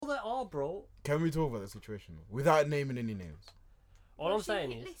Nah, bro. Can we talk about the situation without naming any names? All I'm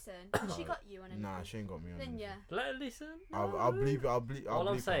saying is, Listen, she got you on anything. Nah, she ain't got me on. Then anything. yeah. let her listen. I'll bleep it. I'll bleep. All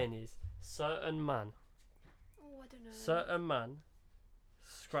I'm bleep saying is, certain man Oh, I don't know. certain man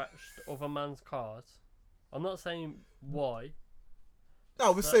scratched other man's cars. I'm not saying why.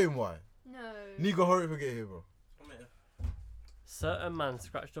 No, we're saying why. No. Nico, hurry up and get here, bro. Certain man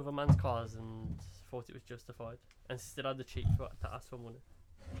scratched other man's cars and thought it was justified, and still had the cheek to ask for money.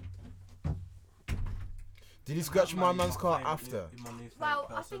 Did he scratch my man's car after? Well,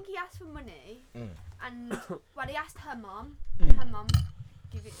 I think he asked for money, and he asked her mum, Mm. and her mum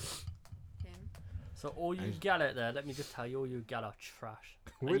give it him. So all you gal out there, let me just tell you, all you gal are trash.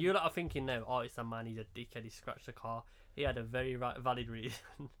 With- And you lot are thinking now, oh, it's a man, he's a dickhead, he scratched the car. He had a very valid reason.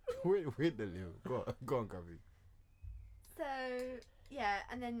 Wait, the little. Go on, Gabby. So yeah,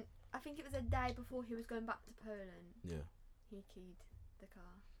 and then I think it was a day before he was going back to Poland. Yeah. He keyed the car,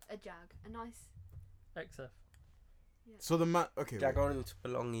 a Jag, a nice. XF. So the man. Okay. Jag wait. only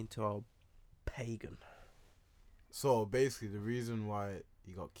belonging to our pagan. So basically, the reason why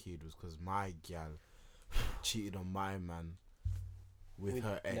he got keyed was because my gal cheated on my man with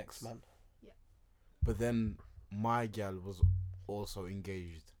her ex. Next man. But then my gal was also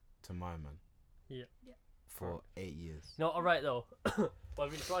engaged to my man. Yeah. For 8 years. No, alright though. But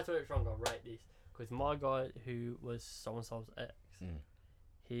if we try to do it wrong, I'll rate this. Because my guy who was so-and-so's ex,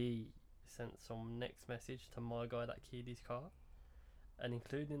 he sent some next message to my guy that keyed his car. And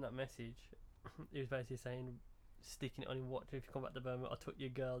including that message, he was basically saying, sticking it on him, watch if you come back to Birmingham, I took your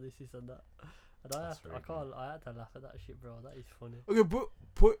girl, this and that. And I had to laugh at that shit, bro. That is funny. Okay, but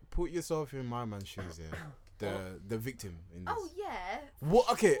put yourself in my man's shoes here. The victim in this. Oh yeah.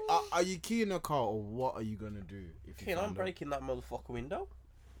 What? Okay, are you keying a car or what are you gonna do if you? Keen on found out? breaking that motherfucker window.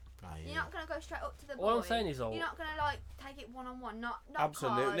 You're not gonna go straight up to the boy. All I'm saying is, You're not gonna like take it one on one. Not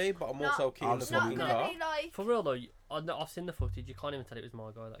Absolutely, cars. but I'm also keen on the Absolutely. fucking Not gonna car. be like. for real though, I've seen the footage, you can't even tell it was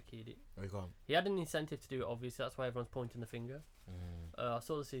my guy that keyed it. Oh, you can't. He had an incentive to do it, obviously, that's why everyone's pointing the finger. I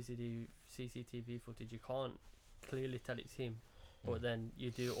saw the CCTV footage, you can't clearly tell it's him, but then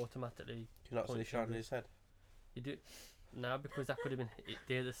you do automatically. Do you not see the shine in his head? You do. No, because that could have been.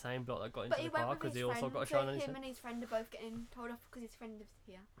 They're the same bloke that got But into he the went car with because his he also friend. got a So shine on his him head. and his friend are both getting told off because his friend is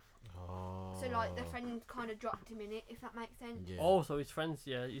here. Oh. So like the friend kind of dropped him in it, if that makes sense. Yeah. Oh, so his friends,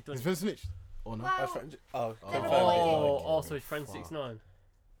 yeah, he's done. His friend snitched. Or not? Well, Oh, They were confirmed. avoiding. Also his friend 6ix9ine.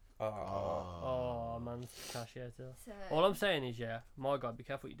 Oh. Oh, man's cash, yeah. Too. so, All I'm saying is, yeah, my God, be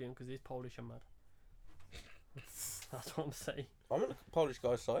careful what you're doing because he's Polish and mad. That's what I'm saying. I'm on the Polish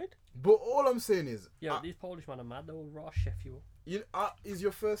guy's side. But all I'm saying is, Yeah, these Polish men are mad. They'll raw chef you. is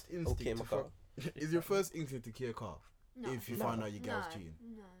your first Okay, instinct my to car. is your first instinct to key a car no. if you No. find out your gal's no, cheating?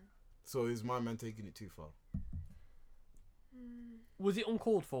 No. So is my man taking it too far? Was it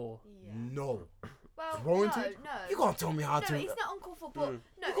uncalled for? Yeah. No. Well, Warranted? no. You can't tell me how No, to. it's not uncalled for, but Mm.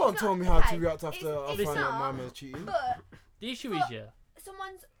 no, You it's can't not- tell me how okay, to react after I it's find out my not, man's cheating. But The issue is, yeah,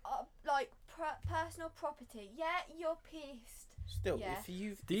 someone's like personal property. Yeah, you're pissed. Still, Yeah. if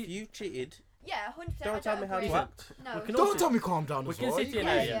you The- cheated, Yeah, 100%. don't tell me how to Listen, act. No. we can Don't also- tell me calm down we as can well. sit You here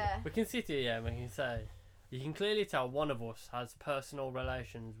can't- now, Yeah, yeah. yeah. We can sit here, yeah, and we can say, you can clearly tell one of us has personal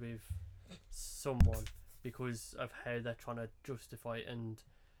relations with someone because of how they're trying to justify it and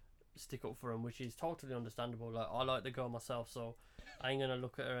stick up for him, which is totally understandable. Like, I like the girl myself, so I ain't gonna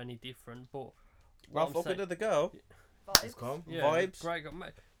look at her any different. But Well, what I'm fucking saying- to the girl. It's calm. yeah, vibes. great girl,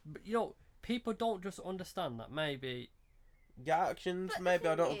 but you know, people don't just understand that maybe. Your actions, But the maybe I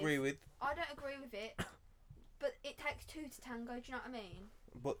thing don't is- agree with, I don't agree with it, but it takes two to tango. Do you know what I mean?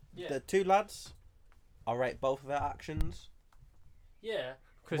 but Yeah. the two lads, I rate both of their actions. Yeah,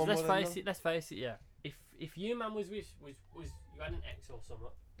 because One let's more than face it. Let's face it. Yeah, if you man was with was you had an ex or something,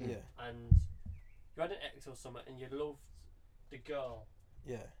 Yeah, and you had an ex or something, and you loved the girl.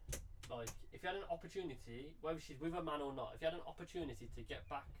 yeah. Like, if you had an opportunity, whether she's with a man or not, if you had an opportunity to get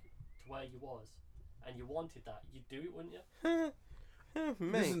back to where you was, and you wanted that, you'd do it, wouldn't you?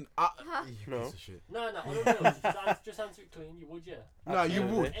 Me. Listen, you No. piece of shit. No, I don't know. Just answer it clean. You would, yeah. No, you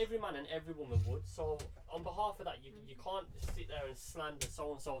Absolutely. would. Every man and every woman would. So, on behalf of that, you can't sit there and slander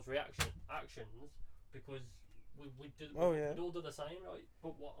so and so's actions because we do. Oh, yeah. We'd all do the same, right?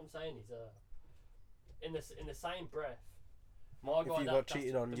 But what I'm saying is, in the same breath, my If guy you got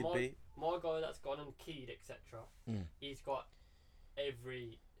cheated on, you'd be. my guy that's gone and keyed, etc. He's got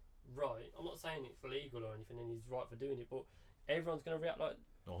every right. I'm not saying it's legal or anything, and he's right for doing it, but everyone's gonna react like.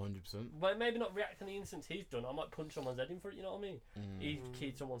 100%. Well, maybe not react in the instance he's done. I might punch someone's head in for it. You know what I mean? He's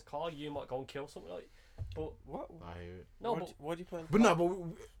keyed someone's car. You might go and kill something like. But What? I hear it. no, What do you plan? But no,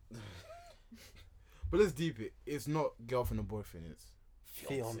 but let's deep it. It's not girlfriend and boyfriend. It's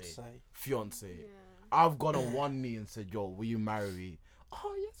Fiance. Yeah. I've gone on one knee and said, "Yo, will you marry me?"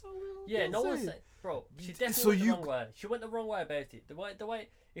 Oh yes, I will. Yeah, no one's saying. saying, bro. She So definitely went the you- wrong way. She went the wrong way about it. The way,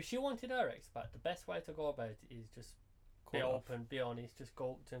 if she wanted her ex back, the best way to go about it is just be Call it off. open, be honest, just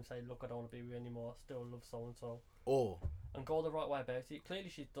go up to him, say, look, I don't want to be with you anymore. I still love so and so, Or and go the right way about it. Clearly,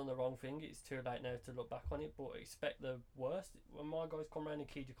 she's done the wrong thing. It's too late now to look back on it, but expect the worst. When my guys come around and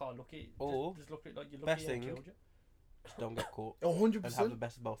keyed your car, look at it. Or, just look at it like you're best lucky and thing, killed you. Just don't get caught 100%. and have the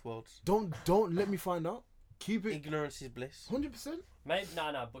best of both worlds. Don't let me find out. Keep it Ignorance is bliss. 100%. Maybe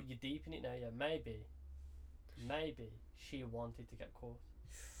no, but you're deep in it now. Yeah, maybe she wanted to get caught.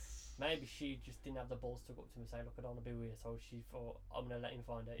 Maybe she just didn't have the balls to go up to him and say, look, I don't want to be with you. So she thought, I'm gonna let him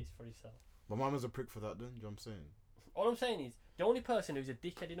find out. He's for himself. My mama's a prick for that. Then, you know what I'm saying? All I'm saying is, the only person who's a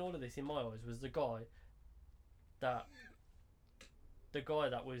dickhead in all of this, in my eyes, was the guy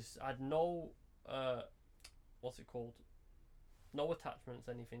that was had no what's it called? No attachments,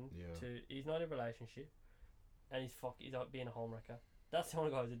 anything. Yeah. To he's not in a relationship, and he's like being a homewrecker. That's the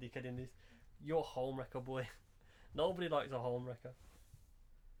only guy who's a dickhead in this. You're a homewrecker, boy. Nobody likes a homewrecker.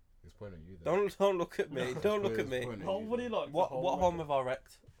 It's pointing at you. Then. Don't look at me. Don't look at It's me. pointing at you Nobody then. likes a What homewrecker. home have I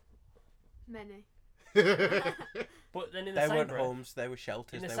wrecked? Many. But then in the They same weren't breath, homes. They were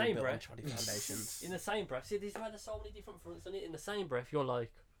shelters. in the They same were built on breath- shoddy foundations. in the same breath, see, this is why there's so many different fronts in it. In the same breath, you're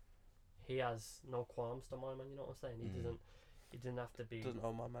like, he has no qualms to my man. You know what I'm saying? He doesn't have to be. Doesn't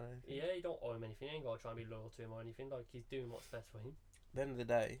owe my man anything. Yeah, you don't owe him anything. You ain't got to try and be loyal to him or anything. Like, he's doing what's best for him. At the end of the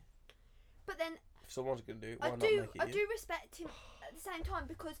day, But then if someone's gonna do it, why I not do make it I you? do respect him at the same time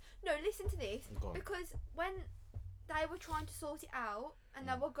because no, listen to this. Go on. Because when they were trying to sort it out and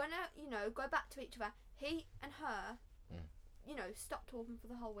they were gonna, go back to each other, he and her, stopped talking for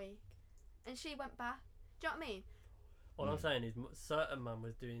the whole week, and she went back. Do you know what I mean? All I'm saying is, certain man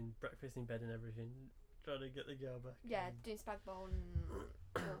was doing breakfast in bed and everything, trying to get the girl back. Yeah, doing spag bowl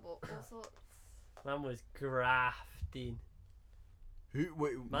and all sorts. Man was grafting. Who?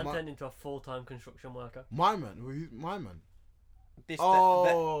 Wait, Man my turned into a full-time construction worker. man. Who's my man? This,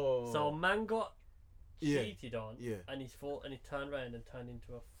 Oh. So man got Yeah. cheated on, Yeah. and he turned around and turned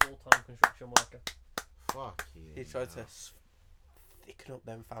into a full-time construction worker. Fuck yeah. he tried to thicken up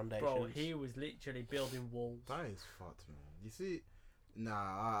them foundations. Bro, he was literally building walls. That is fucked, man. You see,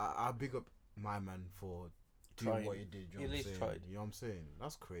 I big up my man for doing Trying. what he did. You know He what at I'm least saying? tried. You know what I'm saying?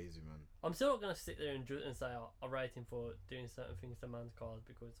 That's crazy, man. I'm still not gonna sit there and say I rate him for doing certain things to man's cars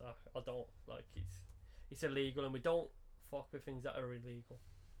because I don't like it's illegal and we don't fuck with things that are illegal.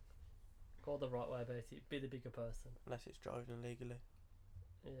 Go the right way about it. Be the bigger person. Unless it's driving illegally.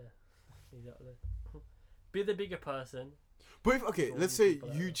 Yeah, exactly. Be the bigger person. But if, okay, So let's many say people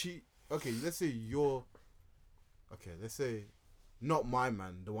out you there. cheat. Okay, let's say you're. Okay, let's say, not my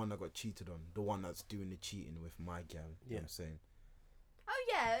man, the one that got cheated on, the one that's doing the cheating with my gal. You know what Yeah. I'm saying? Oh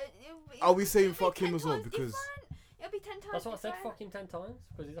yeah. Are we saying it'll be fuck him 10 as well? times Because different. It'll be 10 times. That's what I said. different. Fuck him 10 times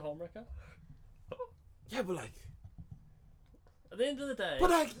because he's a homewrecker. yeah, but like, At the end of the day, but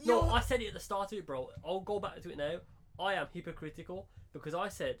like, no, yo, I said it at the start of it, bro. I'll go back to it now. I am hypocritical because I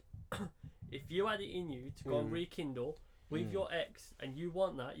said if you had it in you to go and rekindle with your ex and you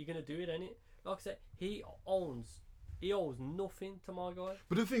want that, you're gonna do it, ain't it? Like I said, he owes nothing to my guy.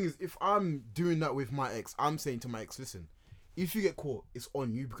 But the thing is, if I'm doing that with my ex, I'm saying to my ex, listen, if you get caught, it's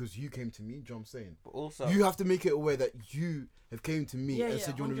on you because you came to me. Do you know what I'm saying? But also, You have to make it aware that you have came to me Yeah, and yeah,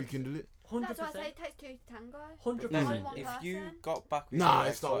 said you want to 100%. rekindle it. 100%. That's why I say it takes two to tango. 100%. Not one if person. you got back with Nah, your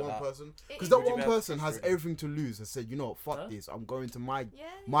it's ex not like one that, person. It Because is that Would you one be able to person has trust her? everything to lose and said, you know what, fuck Huh? this. I'm going to my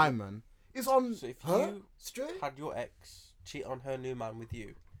Yeah. man. It's on So if her you straight. had your ex cheat on her new man with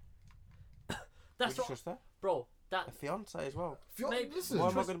you, That's would you what, trust her? bro. That A fiance as well. Maybe- Listen, Why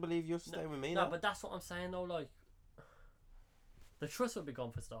am I trust- going to believe you're staying with me no, now? but that's what I'm saying though. Like, the trust would be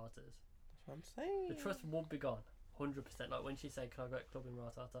gone for starters. That's what I'm saying. The trust would be gone, 100%. Like when she said, "Can I go to club in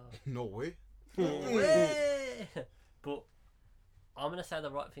Ratata?" no way. But I'm gonna say the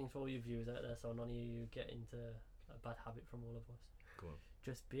right thing for all you viewers out there, so none of you get into a bad habit from all of us. Go on.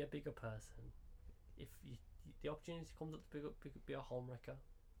 Just be a bigger person. If the opportunity comes up to be a home wrecker,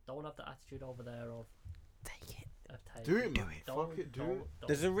 don't have the attitude over there of Take it. Do it, man. Fuck it, do it. don't.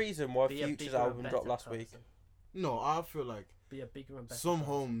 There's a reason why Be a Future's bigger and album dropped better last week. person. No, I feel like Be a bigger and better. some person.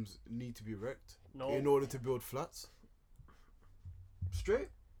 homes need to be wrecked No. in order to build flats. Straight.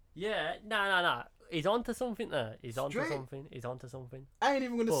 Yeah, no. He's onto something there. He's onto Straight. something. He's onto something. I ain't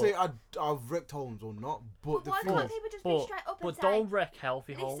even gonna But- say I've wrecked homes or not, but But the why thing can't is, people just But- be straight up and But say, don't wreck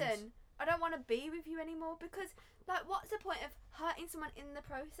healthy homes. listen, I don't want to be with you anymore because, like, what's the point of hurting someone in the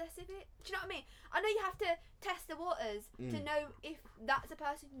process of it? Do you know what I mean? I know you have to test the waters to know if that's the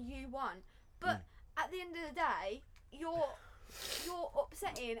person you want, but at the end of the day, you're you're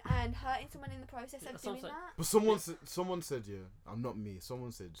upsetting and hurting someone in the process of That's what I'm doing saying. that. But someone said, yeah, I'm not me.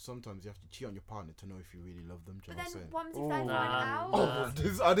 Someone said sometimes you have to cheat on your partner to know if you really love them. Do you But know then what I'm saying? what if they find Nah. out?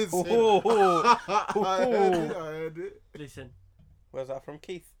 Oh, I didn't say Oh. that. I heard it. Listen, Where's that from,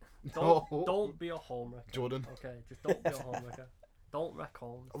 Keith? don't be a home wrecker. Jordan. Okay, just don't be a home wrecker. Don't wreck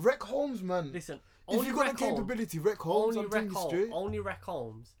homes. Wreck homes, man. Listen, If only you got wreck the homes. capability, wreck homes. Only I'm telling wreck you homes. straight. Only wreck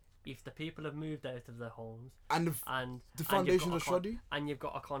homes if the people have moved out of their homes And and the and you've foundations got are a shoddy. and you've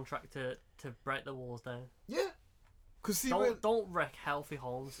got a contract to break the walls down. Yeah. Cause see, when, Don't wreck healthy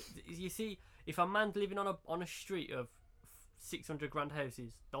homes. You see, if a man's living on a street of 600 grand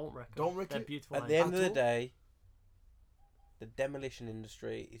houses, don't wreck 'em. Don't wreck They're it. beautiful. At the houses. end of the all? day, the demolition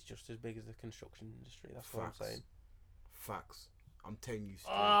industry is just as big as the construction industry. That's what I'm Facts. saying. Facts. I'm telling you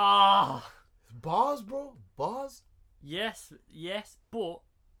straight. Ah, Bars, bro. Bars. yes, but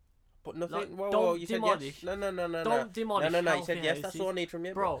But nothing. Like, whoa, don't whoa, you said demolish. yes. No. don't demolish. No. You healthy said yes. That's houses. all I need from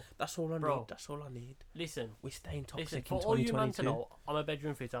you, bro. Bro. That's all I Bro. need. That's all I need. Listen, We staying toxic listen. in For all you man to 2022. know, I'm a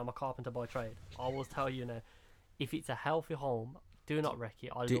bedroom fitter. I'm a carpenter by trade. I will tell you now, if it's a healthy home, do not wreck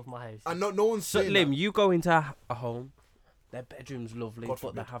it. I Do- love my house. And no one's So, saying Lim, that. you go into a home, their bedroom's lovely, God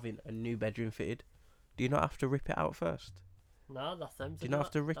but they're forbid. having a new bedroom fitted. Do you not have to rip it out first? No, that's them. Do you not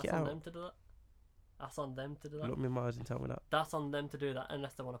have to rip That's it on out? them to do that. That's on them to do that. Look me in my eyes and tell me that. That's on them to do that,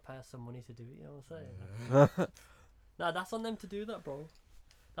 unless they want to pay us some money to do it. You know what I'm saying? No, that's on them to do that, bro.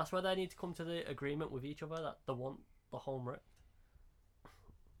 That's where they need to come to the agreement with each other that they want the home wrecked.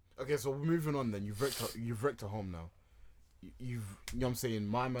 Okay, so moving on then. You've wrecked a home now. You know what I'm saying?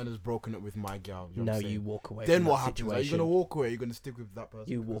 My man has broken up with my gal. You know No, what I'm saying? you walk away. Then from what that happens? Are you situation. gonna walk away? Are you gonna stick with that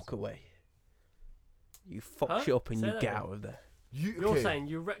person? You Because walk away. You fuck Huh? shit up and Say you that get again. out of there. You're okay, saying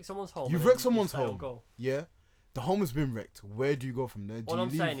you wreck someone's home. You've and wrecked then you someone's stay or home. Go. Yeah, the home has been wrecked. Where do you go from there? Do All you I'm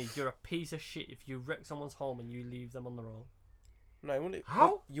leave? saying is you're a piece of shit if you wreck someone's home and you leave them on their own. No, you wouldn't.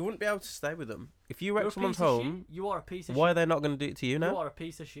 How? You wouldn't be able to stay with them if you You're wreck a someone's piece of home. shit. You are a piece of Why are shit. they not going to do it to you You now? are a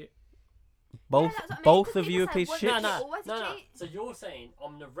piece of shit. Both, Yeah, that's what I mean, both 'cause of you a people piece say, of shit. "Well, No, It's always a no. cheat. So you're saying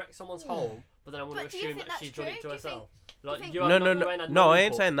I'm gonna wreck someone's home, but then I'm gonna But do you assume think that she's that's done true? it to Do you think- herself. do you Like think- you No, have no, nothing around no, and no. I ain't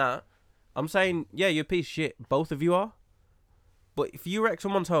input. saying that. I'm saying, yeah, you're a piece of shit. Both of you are. But if you wreck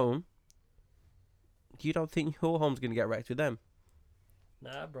someone's home, you don't think your home's gonna get wrecked with them?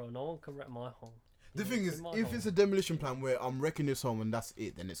 Nah, bro. No one can wreck my home. The You thing know, is, my if home. it's a demolition plan where I'm wrecking this home and that's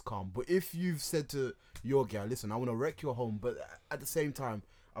it, then it's calm. But if you've said to your gal, listen, I want to wreck your home, but at the same time,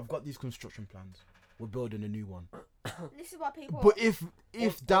 I've got these construction plans. We're building a new one. This is why people. But if All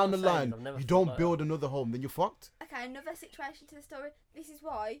down the I'm saying line is I've never you thought don't like build another home, then you're fucked. Okay, another situation to the story. This is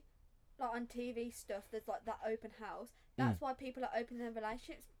why, like on TV stuff, there's like that open house. That's Mm. why people are opening their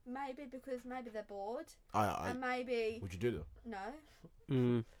relationships. Maybe because maybe they're bored, I and maybe would you do that? no,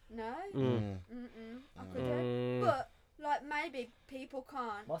 Mm. no, Mm. I couldn't. Mm. But like maybe people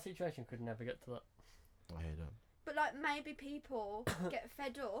can't. My situation could never get to that. I hear that. But like maybe people get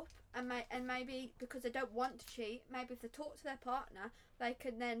fed up, and maybe because they don't want to cheat, maybe if they talk to their partner, they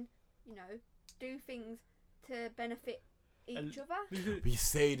can then, you know, do things to benefit each other. We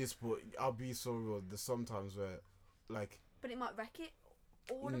say this, but I'll be so real. There's sometimes where, like, But it might wreck it,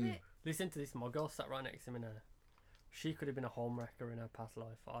 all of Mm. it. Listen to this. My girl sat right next to me now. She could have been a home wrecker in her past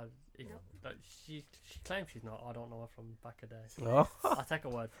life. Like, she claims she's not. I don't know her from back a day. Oh. I take her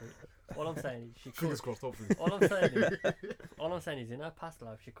word for it. All I'm saying is she could. fingers crossed, hopefully. All I'm saying is in her past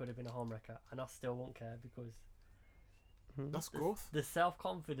life she could have been a home wrecker, and I still won't care because That's growth. the self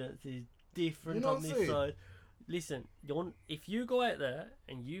confidence is different You know on what I'm this saying? side. Listen, if you go out there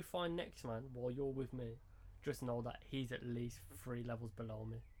and you find next man while you're with me, just know that he's at least 3 levels below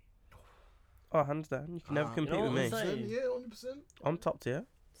me. Oh, hands down. You can never Ah, compete you know with what I'm me. saying? Yeah, 100%. I'm top tier.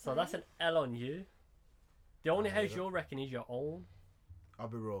 So that's an L on you. The only I hear house that. you're wrecking is your own. I'll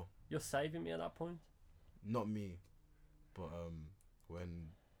be real. You're saving me at that point. Not me, but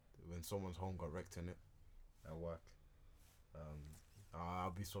when someone's home got wrecked in it at work,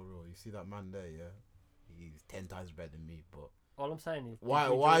 I'll be so real. You see that man there, yeah? He's 10 times better than me, but All I'm saying is why?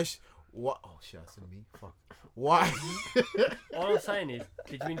 did you Why? enjoy- What? Oh shit! I said me. Fuck. Why? all I'm saying is,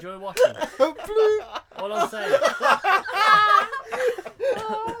 did you enjoy watching? Blue. All I'm saying.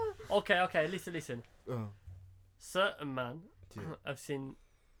 Okay. Listen. Certain man Yeah. have seen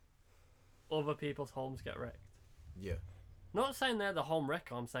other people's homes get wrecked. Yeah. Not saying they're the home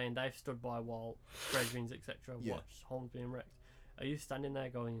wrecker. I'm saying they've stood by while brethrens, etc. Yeah. watched homes being wrecked. Are you standing there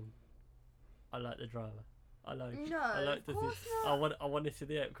going, "I like the drama. I like. No, I like of the. course I want to see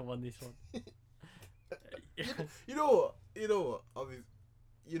the outcome on this one." You know what? I mean,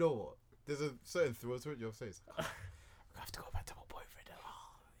 you know what? There's a certain thrill to it. Your face. I have to go back to my boyfriend.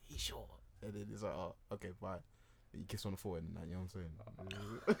 Oh, he's short. And then it's like, oh, okay, fine. You kiss on the forehead and that, you know what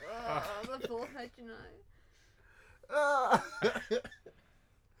I'm saying? Oh, the forehead, you know.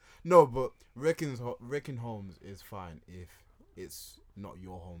 No, but wrecking homes is fine if it's not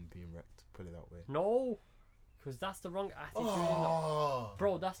your home being wrecked. Put it that way. No, because that's the wrong attitude. Oh,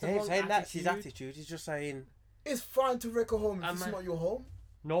 Bro, that's the He ain't wrong saying attitude. that's his attitude. He's just saying. it's fine to wreck a home if Am it's I- not your home.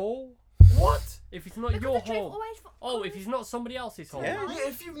 No, What? if it's not Because your the truth home. always Oh, if it's not somebody else's home. Yeah. Yeah,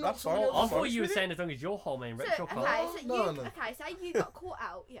 if you've not That's someone fine. I else. thought honest you were with it. saying as long as your home ain't wrecked So, your car. okay, so No, you no. okay, say you got caught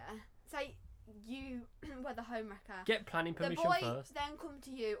out, yeah. Say you were the home wrecker. Get planning The permission boy first. then come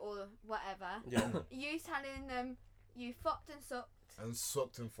to you or whatever. Yeah. You telling them you fucked and sucked, And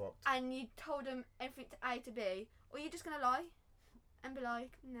sucked and fucked. and you told them everything to A to B, or you just gonna lie and be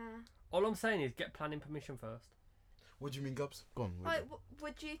like, nah. All I'm saying is get planning permission first. What do you mean, Gubs? Go on. Like,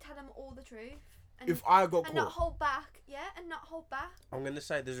 would you tell them all the truth? And, If I got and not caught, hold back, yeah, and not hold back. I'm gonna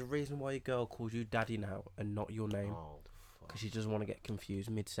say there's a reason why your girl calls you daddy now and not your name, oh, fuck. because she doesn't want to get confused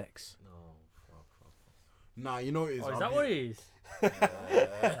mid-sex. No, fuck. Nah, you know what it is. Oh, is I'll that be- what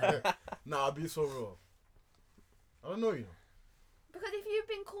it is? Nah, I'll be so real. I don't know, you know. Because if you've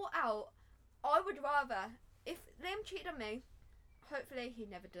been caught out, I would rather, if Liam cheated on me, hopefully he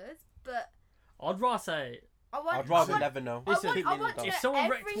never does, but I'd rather say I'd rather I want, never know. Listen, Keep me in the want dark. if to someone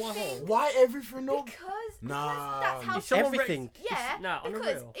wrecked my everything- home- Why everything? No. Because Nah. that's how if someone Everything. wrecks- Yeah, Nah, on the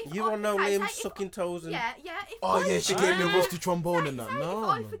because real. if You I, want no okay, Liam say if- sucking toes and Yeah. If Oh I yeah, she forgive gave me a him- rusty trombone say, and that. say No. if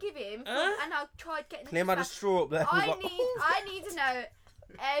I man. forgive him Huh? and I tried getting Liam had a into straw up there. He was I like, need to know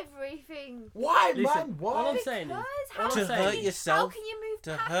everything. Why, Listen, man? Why? all I'm saying is, Because all how I'm to saying can hurt you, yourself, how can you move to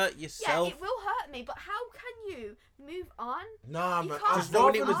past? hurt Yeah, yourself. it will hurt me, but how can you move on? Nah, You man. can't I'd just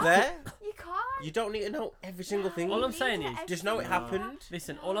knowing it rather was not- there. You can't. You don't need to know every single No, thing. All you I'm need saying to is, know just know it everything. happened.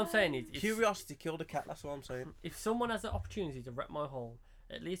 Listen, all I'm saying is, if, Curiosity killed a cat. That's what I'm saying. if someone has the opportunity to wreck my home,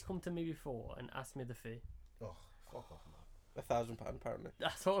 at least come to me before and ask me the fee. Oh, fuck off, man. £1,000 apparently.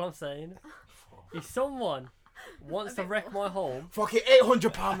 That's all I'm saying. If someone wants to wreck my home, Fuck it,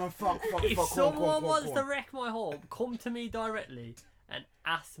 £800, man. Fuck. if Go on, someone wants go to on. wreck my home, come to me directly and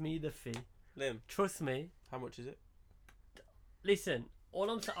ask me the fee. Liam, Trust me. how much is it? Listen, all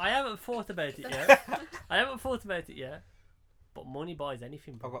I'm saying, I haven't thought about it yet. But money buys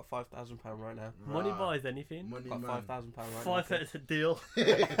anything, I've bro. got £5,000 right now. Money Right. buys anything. Money, I've got man. £5,000 right now. $5 a deal.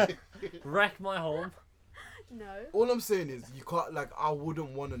 Wreck my home. No. All I'm saying is, you can't, like, I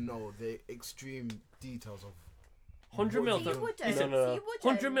wouldn't want to know the extreme details of 100 mil what So to you wouldn't. listen, No, no, no. So you wouldn't.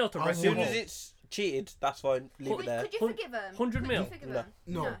 100 mil to I wreck As your soon as home. it's cheated, that's fine. Leave it there. Could you Hun- forgive him? 100 mil. Could you forgive No. him?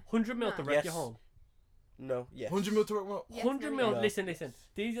 No. 100 mil to No. wreck Yes. your home. No, yes. 100 mil to wreck my... Yes, 100 no, mil. yeah. Listen.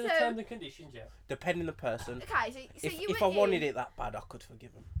 These are the So- terms and conditions, yeah. Depending on the person. Okay, so If, you if were I wanted in- it that bad, I could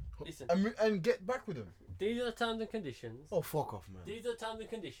forgive him. Listen. And get back with him. These are the terms and conditions. Oh, fuck off, man. These are the terms and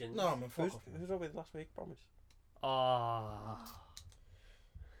conditions. No, man, fuck Who's, off. who's I with last week? Promise. Ah.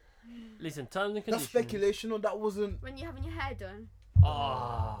 Listen, terms and That's conditions. speculation, or that wasn't... when you're having your hair done.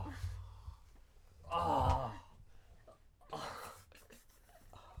 Ah. Ah.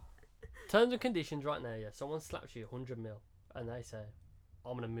 Terms and conditions right now, yeah. Someone slaps you 100 mil and they say,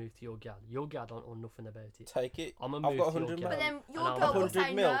 I'm going to move to your gal. Your gal don't know nothing about it. Take it. I'm going I've to got move to 100 your mil. But gal. then your And girl I'll- will 100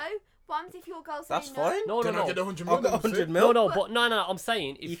 say mil. no. What happens if your girl says That's no? fine. No, Can I no, get the no. 100 mil? I've got then, 100 sis? mil. No, but no. I'm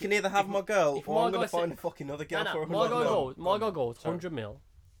saying if You can either have my girl if or my I'm going guy to find said- a fucking other girl no, for no, 100 mil. my guy goes Sorry. 100 mil,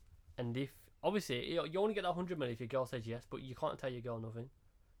 and if obviously you only get that 100 mil if your girl says yes, but you can't tell your girl nothing.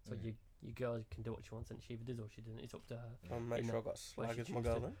 So your girl can do what she wants, and she either does or she doesn't. It's up to her. I'll make You sure know, I got what slag she as my chooses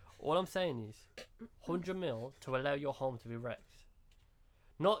girl to. then. All I'm saying is 100 mil to allow your home to be wrecked.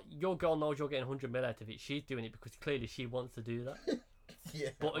 Not your girl knows you're getting 100 mil out of it. She's doing it because clearly she wants to do that. Yeah.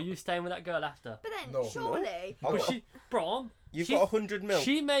 But are you staying with that girl after? But then No. surely. I've But got- she, bro, You've she's- got 100 mil.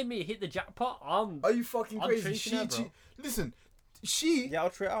 she made me hit the jackpot. Are you fucking I'm crazy? treating her, bro. Listen, she... Yeah, I'll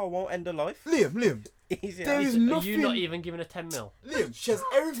treat her. I won't end her life. Liam, Easy. There as. is Are you nothing- not even giving her 10 mil? Liam, she has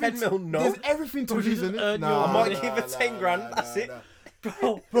everything... 10 mil, no. There's everything to But she lose, doesn't innit? earn Nah, your I might money. give her 10 grand, that's it.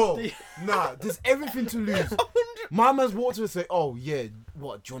 Bro, Bro, the- nah, there's everything to lose. My man's walked to her and say, oh, yeah,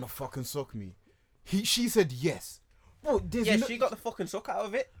 what, do you want to fucking suck me? She said yes. Bro, there's Yeah, no... she got the fucking suck out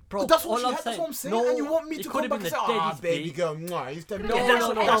of it. bro, That's what, all that's what I'm saying. No, and you want me it to could come have back been and say, the ah, deadest baby beat. girl, mwah, it's them No, Yeah,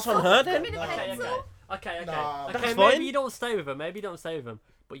 no, that's on her then. Give me the Okay, pencil. okay. Nah, Okay, that's maybe fine. you don't stay with her. Maybe you don't stay with him.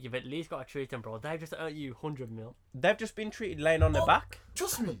 But you've at least got to treat them, bro. They've just earned you 100 mil. They've just been treated laying on their Oh. back.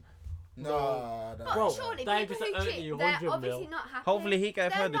 Trust me. Nah, But bro. surely they people just who earn cheat, you they're 100 obviously mil. not happy. Hopefully he gave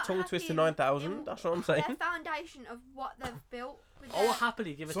They're her the not tongue twister happy 9,000. in That's what I'm Their saying. foundation of what they've built. with I will their-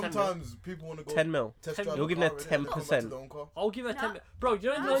 happily give her 10 mil. Sometimes people want to go 10 mil. test 10 drive You're a giving her car, innit, and they come back to 10%. their own car. I'll give her 10 No. mil. Bro, you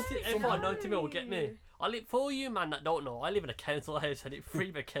know No, 90, if I 90 mil will get me. no. I live for you, man, that don't know. I live in a council house. I live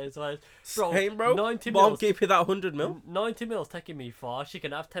 3-bed council house. Bro, Same, bro. 90 But I'll mils. give you that 100 mil. 90 mil's taking me far. She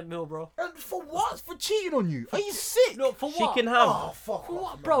can have 10 mil, bro. And for what? For cheating on you? Are you sick? No, for She what? can have. Oh, fuck For off,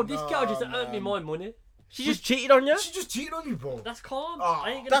 what? man. Bro, this girl Nah, just earned me man. my money. She just cheated on you? She just cheated on you, bro. That's calm. Ah, I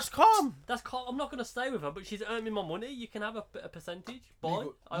ain't gonna. That's calm. That's calm. I'm not gonna stay with her, but she's earned me my money. You can have a percentage. Bye. Nico, I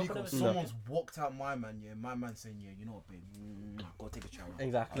hope I Nico, never see someone's walked out my man, yeah. My man saying, yeah, you know what, babe? Go take a shower.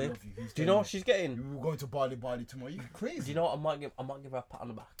 Exactly. I love you. He's Do you know what getting- she's getting? We're going to Bali tomorrow. You crazy? Do you know what? I might give her a pat on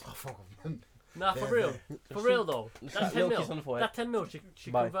the back. Oh, fuck off, man. Nah, for Yeah, real. For real though. Just That that 10 little kiss on mil. the forehead. That 10 mil.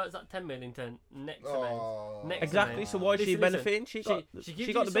 She Bye. converts that 10 mil into next amount. Oh. Next Exactly. amount. So why is she Listen, benefiting? She She got gives she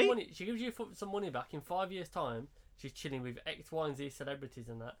you got the some beat. money. She gives you some money back in 5 years' time. She's chilling with X, Y, and Z celebrities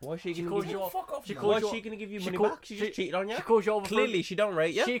and that. Why is she She gonna calls give you you? off. Fuck off, She man. calls Why you is she off- gonna give you she money call- back? She she- just cheated on you. She calls you over. Clearly, she don't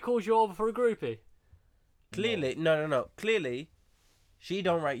rate you. She calls you over for a groupie. Clearly, no. Clearly, she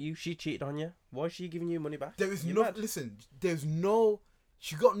don't rate you. She cheated on you. Why is she giving you money back? There is You no. mad? Listen, there's no.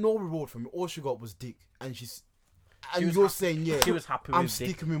 She got no reward from it. All she got was dick, and she's. And was you're happy- saying, yeah, She was happy I'm with dick.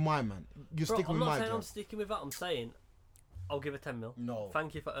 sticking with my man. You're Bro, sticking I'm with not my saying I'm girl. sticking with that. I'm saying I'll give her 10 mil. No,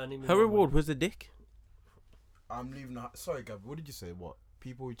 Thank you for earning me. Her my reward money. was the dick. I'm leaving. Sorry, Gabby. What did you say? What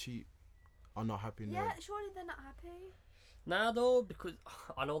people who cheat are not happy in Yeah, their. surely they're not happy. Nah, though, because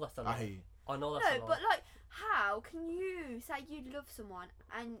I know that's a I lie. hate you. I know that's No, a lie. but like, how can you say you love someone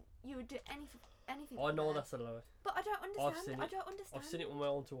and you would do anything? I for know them? that's a lie. But I don't understand. seen I it. don't understand. I've seen it with my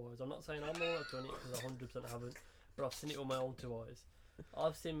own two eyes. I'm not saying I'm the one that's done it because I 100% haven't, but I've seen it with my own two eyes.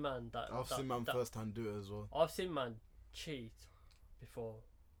 I've seen man that. I've that, seen man that, first hand do it as well. I've seen man cheat before,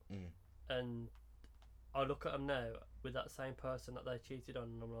 Mm. and I look at them now with that same person that they cheated on,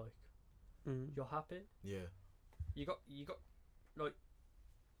 and I'm like, you're happy? Yeah. You got like,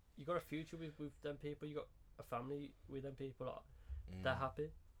 you got a future with them people. You got a family with them people. Like, they're happy.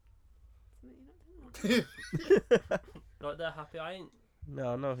 Like they're happy. I ain't.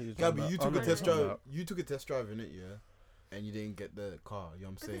 No, no. He was Gabby, you took a test drive. about. You took a test drive in it, yeah, and you didn't get the car. You know what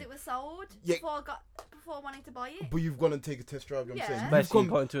I'm Because saying? it was sold Yeah. before I wanted to buy it. But you've gone and take a test drive. You know what I'm Yeah. saying? Basically, You've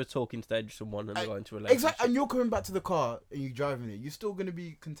you got into a talking stage with someone and they got into a relationship. Exactly, and you're coming back to the car and you're driving it. You're still gonna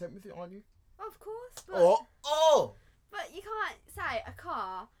be content with it, aren't you? Of course, but Oh, you can't say a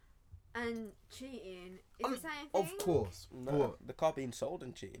car and cheating is the same thing. of course. No, the car being sold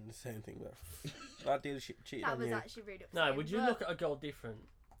and cheating, the same thing, bro. That dealership cheating That on was you. actually really upsetting. No, would you but look at a girl different?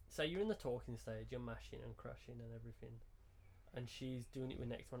 Say you're in the talking stage, you're mashing and crashing and everything, and she's doing it with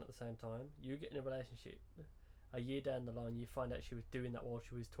next one at the same time. You get in a relationship, a year down the line, you find out she was doing that while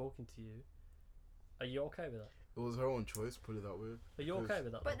she was talking to you. Are you okay with that? It was her own choice. Put it that way. Are you okay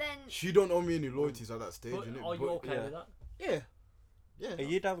with that? But though? then, She don't owe me any loyalties at that stage, But innit? are you okay yeah. with that? Yeah. Yeah. A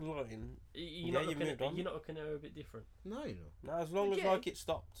year down the line, You're Yeah, not you've looking moved at on. you're not looking at her a bit different. No, you know. now as long Would as you? like it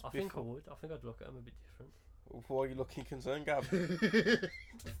stopped. I think I before- would. I think I'd look at him a bit different. Why are you looking concerned, Gab?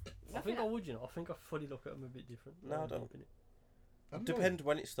 I think I would. You know, I think I fully look at him a bit different. No, I rather than don't. keeping it. Depends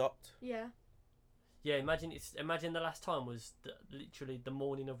when it stopped. yeah. Yeah, imagine the last time was literally the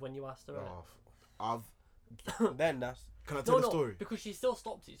morning of when you asked her out. Oh, I've. Then that's Can I tell the story? because she still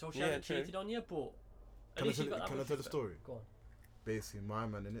stopped it, so she Yeah, hasn't true. cheated on you. But at Can I least tell, you got that can I much tell the respect. story? Go on. Basically, my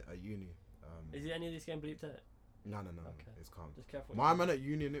man in it at uni. Is it any of this game bleeped out? No. Okay. It's calm. Just careful. My man at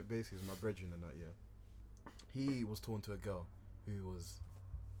uni in it basically is my brethren and that, yeah. He was talking to a girl who's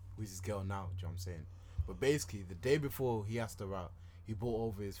his girl now, do you know what I'm saying? But basically, the day before he asked her out, he brought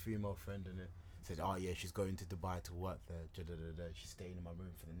over his female friend in it. Said, oh yeah, she's going to Dubai to work there. She's staying in my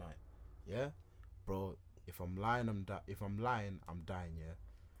room for the night. Yeah? Bro, if I'm lying, I'm dying,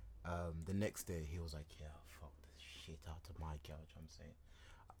 yeah? The next day, he was like, yeah, I fucked the shit out of my girl, do you know what I'm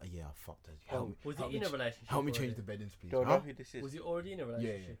saying? Yeah, I fucked her. Was help he in me a relationship? Help me already? change the beddings, please. don't Huh? know who this is. Was he already in a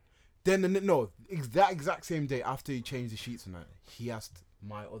relationship? Then no, that exact same day after he changed the sheets and that, he asked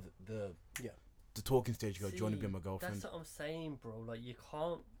the talking stage girl, do you want to be See, my girlfriend? That's what I'm saying, bro. Like you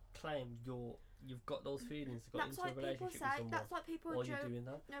can't claim you've got those feelings to go That's into a like people relationship say. with someone That's like people while you're joke. doing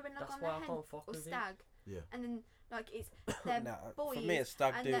that. No, when like That's on why the I hen can't fuck or with it. stag. Yeah. And then like it's their Nah, boys. for me, a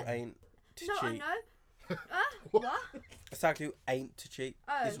stag and do then- ain't to No, I cheat. know. What? A stag do ain't to cheat.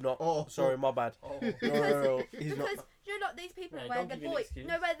 Oh. He's not. Oh. Sorry, my bad. Oh. No, he's not. Because you know, like these people No, where don't the give you an boys, excuse.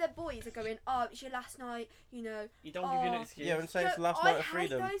 where their boys are going, oh, it's your last night, you know. You don't give you an Oh. excuse. Yeah, and say it's the No, last I night of hate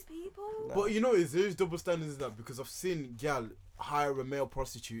freedom. those people. No. But you know, there's double standards in that because I've seen gal hire a male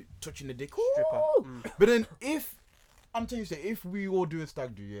prostitute touching the dick. Stripper. Ooh. But then I'm telling you, if we all do a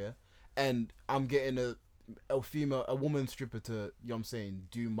stag do, yeah, and I'm getting a woman stripper to, you know what I'm saying,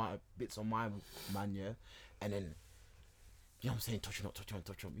 do my bits on my man, yeah, and then You know what I'm saying?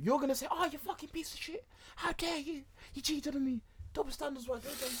 Touch him. You're gonna say, "Oh, you fucking piece of shit! How dare you? You cheated on me. Double standards, right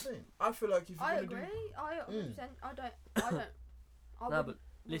there." You know what I'm saying? I feel like if you're I gonna agree. do, I 100%. I don't. I No, wouldn't but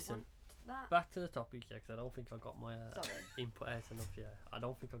listen, want that. back to the topic, yeah, 'cause I don't think I got my Sorry. input out enough. Yeah, I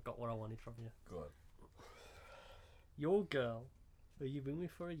don't think I got what I wanted from you. go on. Your girl, who you've been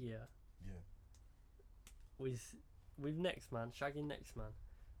with for a year, Yeah. was with next man, shagging next man.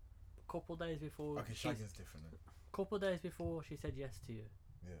 A couple days before. Okay, shagging's different. Then. Couple days before she said yes to you.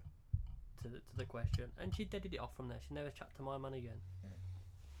 Yeah. To the question, and she deaded it off from there. She never chatted to my man again.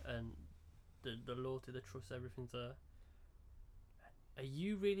 And the loyalty, the trust, everything's there. Are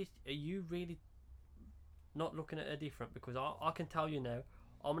you really not looking at her different? Because I can tell you now,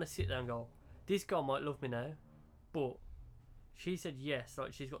 I'm gonna sit there and go, this girl might love me now, but she said yes,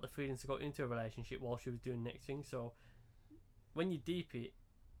 like she's got the feelings to go into a relationship while she was doing next thing. So when you deep it,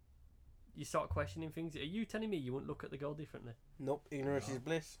 you start questioning things. Are you telling me you wouldn't look at the girl differently? Nope, ignorance is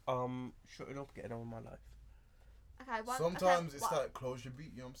bliss. Shutting up, getting on with my life. Okay. Sometimes it's what- like close your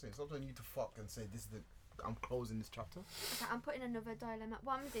beat. You know what I'm saying? Sometimes you need to fuck and say, "This is the I'm closing this chapter." Okay, I'm putting another dilemma.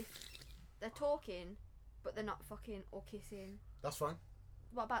 One is if they're talking, but they're not fucking or kissing. That's fine.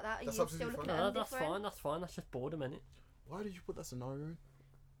 What about that? Are That's you absolutely still looking fine. at No, them that's different? fine. That's fine. That's just boredom, innit? Why did you put that scenario in?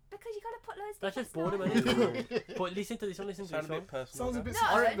 Because you gotta put loads. That's just different boredom, scenarios. innit? But listen to this one. Listen to Sound this a one. bit personal. Sounds a now. bit No,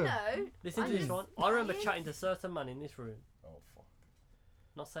 Alright then. no. Listen to I this just- one. I remember I- chatting to certain man in this room. Oh fuck.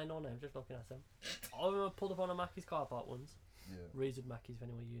 Not saying no names, just looking at them. I remember pulled up on a Mackey's car park once. Yeah. Reasoned Mackey's, if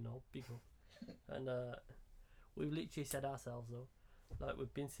anyone you know, big up. And we've literally said ourselves though, like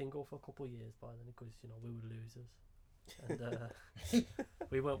we've been single for a couple of years by then because you know we were losers, and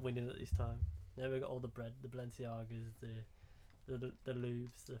we weren't winning at this time. Now we got all the bread, the Balenciagas, the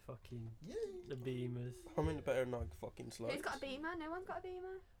Louvres, the fucking the Beamers. I'm in the better than like fucking slugs. Who's got a beamer? No one's got a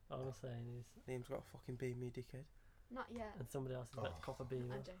beamer. All I'm saying is, Liam's got a fucking beam, you dickhead. Not yet. and somebody else has got to cop a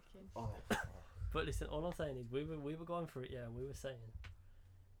Beamer. I'm joking. Oh. But listen, all I'm saying is we were going for it, yeah, and we were saying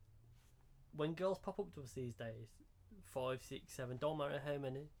when girls pop up to us these days, 5, 6, 7, don't matter how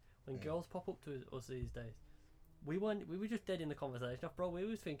many, when girls pop up to us these days, we were just dead in the conversation. Bro, we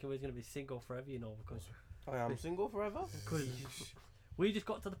was thinking we was gonna be single forever, you know, because I am single forever. we just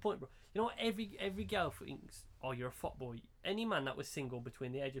got to the point, bro. You know what? Every girl thinks, oh, you're a fuckboy. Any man that was single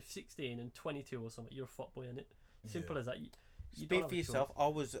between the age of 16 and 22 or something, you're a fuckboy, innit? Simple as that. You don't Speak have for a yourself. choice. I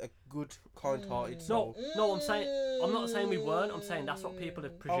was a good, kind-hearted No, soul. no, I'm not saying we weren't. I'm saying that's what people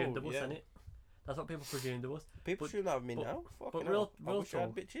have presumed of us, yeah. innit? That's what people presumed of us. People but- shouldn't have me but- now. but Fucking real hell. I wish I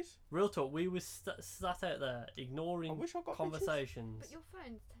had talk. bitches. Real talk, we was sat out there I ignoring wish I got conversations. But your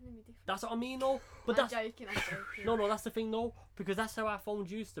phone's telling me different. That's what I mean, though. But I'm that's joking. I'm joking. no, that's the thing, though, because that's how our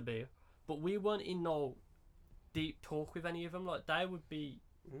phones used to be. But we weren't in no deep talk with any of them. Like they would be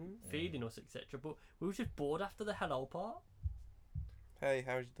feeding us, etc. But we were just bored after the hello part. Hey,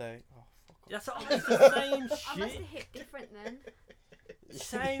 how's your day? Oh, fuck off. That's what, it's the same I must shit. have hit different then.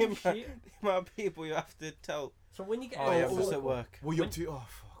 Same shit. The amount of people you have to tell. So when you get Oh, out yeah, of I'm that just at cycle, work. What you up to? Oh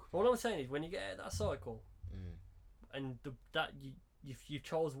fuck. all I'm saying is when you get out of that cycle, and you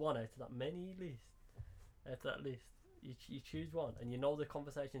chose one out of that many list, out of that list, you choose one, and you know the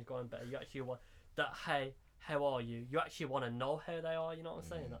conversation's going better. You actually want that. Hey, how are you? You actually want to know how they are. You know what I'm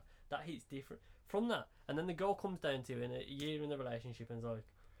saying? That hits different from that. And then the girl comes down to you in a year in the relationship and is like,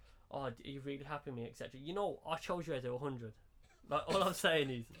 "Oh, are you really happy with me?" Etc. You know, I chose you out of 100. Like all I'm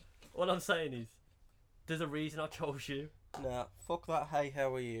saying is, there's a reason I chose you. Nah, fuck that. Hey,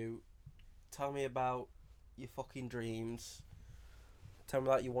 how are you? Tell me about your fucking dreams. Tell me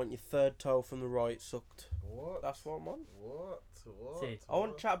that you want your third toe from the right sucked. What? That's what I want. What? See, I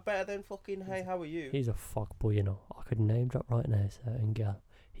want to chat better than fucking hey, how are you? He's a fuckboy, you know. I could name drop right now, certain girl.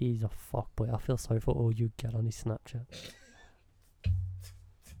 He's a fuckboy. I feel sorry for all you get on his Snapchat.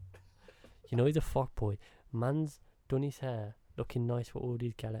 You know he's a fuckboy. Man's done his hair, looking nice for all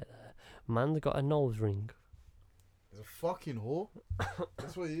these gal out there. Man's got a nose ring. He's a fucking whore.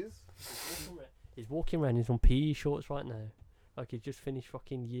 That's what he is. He's walking around in some PE shorts right now. Like he's just finished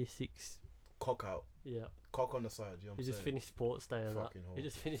fucking year 6. Cock out. Yeah. Cock on the side. You know what He I'm just saying? finished sports day and that. Fucking He whore.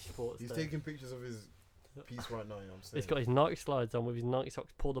 just finished sports He's day. taking pictures of his piece right now. You know what I'm saying? He's got his Nike slides on with his Nike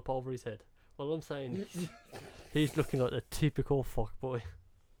socks pulled up over his head. All I'm saying is, he's looking like the typical fuckboy.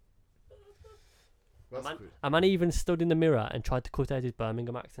 That's man- good. A man even stood in the mirror and tried to cut out his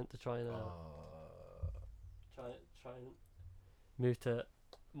Birmingham accent to try and try and move to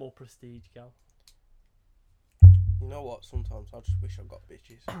more prestige, gal. You know what? Sometimes I just wish I got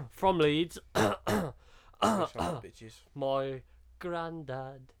bitches. From Leeds, I wish I got bitches. my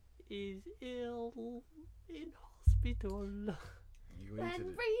granddad is ill in hospital. You When into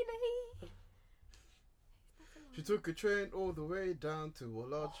it. really? She took a train all the way down to a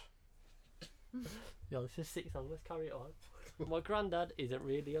lodge. Yo, this is 6 songs. Let's carry it on. My granddad isn't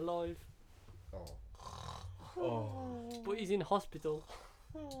really alive, Oh. but he's in hospital.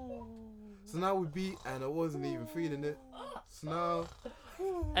 So now we beat, and I wasn't even feeling it. So now,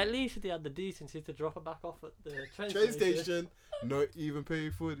 At least they had the decency to drop her back off at the train station, not even pay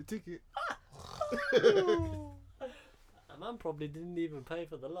for the ticket. A man probably didn't even pay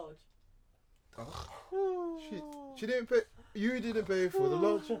for the lodge. She didn't pay. You didn't pay for the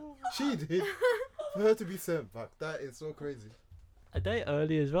lodge. She did. For her to be sent back, that is so crazy. A day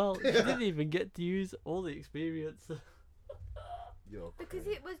early as well. She didn't even get to use all the experience. Yo, Because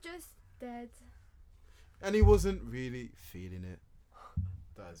crazy. it was just dead. And he wasn't really feeling it.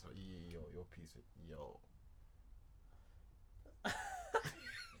 That is what your piece of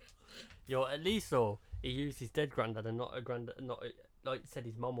Yo, at least though he used his dead granddad and not a granddad, not like said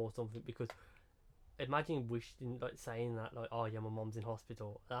his mum or something. Because imagine wishing like saying that like, oh yeah, my mum's in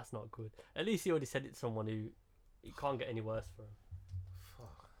hospital. That's not good. At least he already said it to someone who it can't get any worse for him.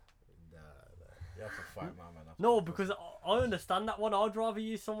 Fuck. Nah. You have to fight, man. No, because I understand that one. I'd rather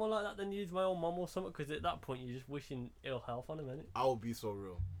use someone like that than use my own mum or something. Because at that point you're just wishing ill health on him, innit? I will be so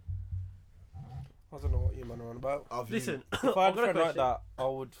real. I don't know what you man are on about. Listen, If I had I've a got a friend like question. that, I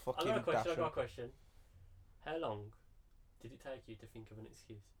would I fucking got a question. dash I got a him. question. How long did it take you to think of an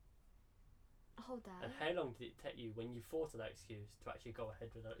excuse? Hold And on. how long did it take you when you thought of that excuse to actually go ahead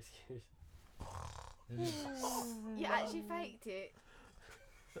with that excuse? You actually faked it.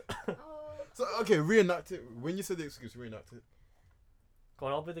 Oh. So okay, reenact it. When you said the excuse, reenact it. Go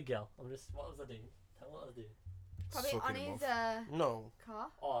on, I'll be the girl. I'm just. What was I doing? Tell me what I was doing. Probably Sucking on him his off. No, car.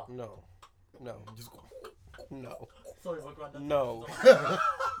 Oh, no, no, Just go. no, sorry, my granddad. no.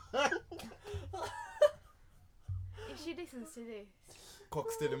 If she listens to this. Cock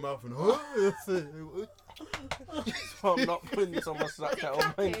still in mouth and So I'm not putting this on my Snapchat or my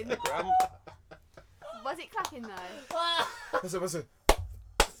clapping? Instagram. Was it clapping though? Listen.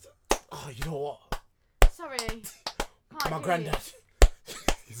 Oh, you know what? Sorry. Can't My do granddad. it.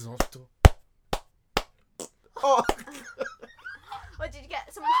 He's in hospital. Oh, What, did you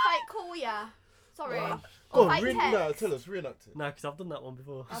get someone to fake call ya? Sorry. Go Or on, fake nah, text? tell us, reenact it. No, because I've done that one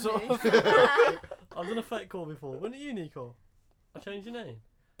before. I So- know. I've done a fake call before. When did you, Nico? I changed your name.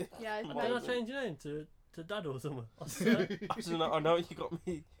 Yeah, Did I maybe. change your name to Dad or something? I swear. I know you got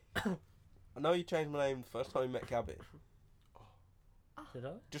me. I know you changed my name the first time you met Gabby. Did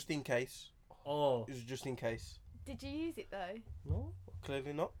I? Just in case. Oh, It was just in case. Did you use it though? no.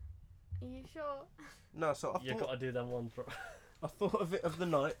 Clearly not. Are you sure? No, so You gotta do them ones, bro. I thought of it of the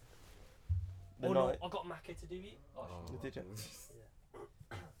night. The Oh night. no, I got Macca to do it. Oh, Did you?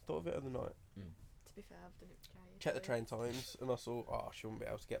 Thought of it of the night. To be fair, I've done it for Jay. Checked the train times and I saw, she wouldn't be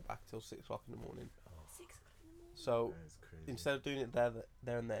able to get back till 6 o'clock in the morning. 6 o'clock in the morning. So That is crazy. instead of doing it there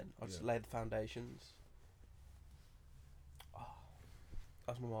and then, I just Yeah. laid the foundations.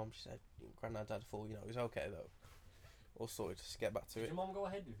 As my mum, she said, Granddad had a fall, he's okay though. All sorted, just get back to Did it. your mum go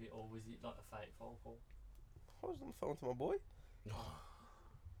ahead with it, or was it like a fake phone call? I was on the phone to my boy.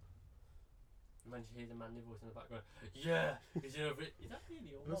 When she hears a manly voice in the background, yeah, is that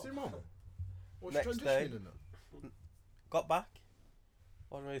really or Let's what? see, mama. What's Next day. transitioning in that? Got back,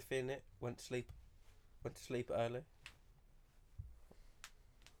 wasn't really feeling it, went to sleep early.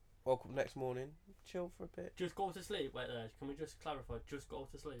 Woke up next morning, chill for a bit. Just go to sleep. Wait there. Can we just clarify? Just go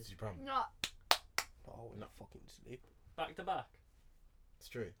to sleep. Is he pram? No, Oh, no fucking sleep. Back to back.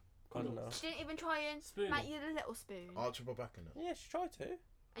 Straight. I don't know. she didn't even try and Spoon. make you the little spoon. Arch her back in it. Yeah, she tried to.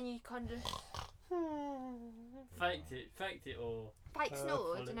 And you kind of Faked it, or fake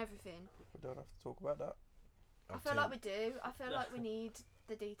snored fully. and everything. We don't have to talk about that. I feel like we do. I feel like we need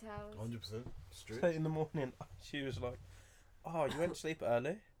the details. 100% straight. So in the morning, she was like, "Oh, you went to sleep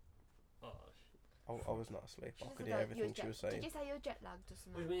early." oh, I was not asleep. She I just could said hear that everything you're she was Did saying. you say you're jet lagged or we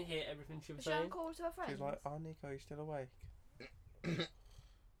something? didn't hear everything she was Was she on saying. call to her friends? She was like, "Oh, Nico, you still awake?"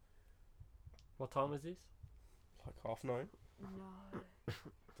 What time was this? Like 9:30. No.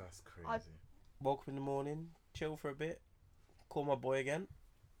 That's crazy. Woke up in the morning, chill for a bit, call my boy again.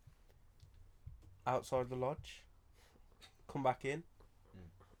 Outside the lodge, come back in.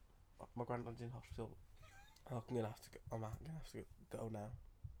 My granddad's in hospital. I'm gonna have to go now.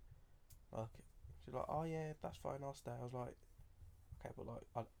 Like, she's like, "Oh yeah, that's fine. I'll stay." I was like, "Okay, but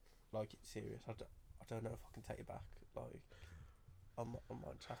like it's serious. I don't know if I can take you back. Like, I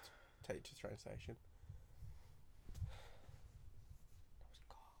might just have to take you to the train station."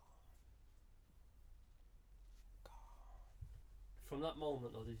 From that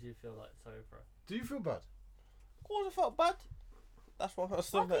moment, or did you feel like sorry for her? Do you feel bad? Of course I felt bad. That's why I Why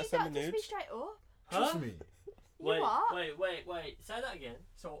still can let her you send not me just be nudes. straight up? Trust Huh? me. Wait, what? wait. Say that again.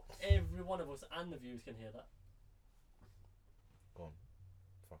 So every one of us and the viewers can hear that. Go on.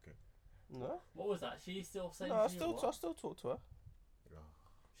 Fuck it. No. What was that? She still sends No, I you still what? talk to her. Oh.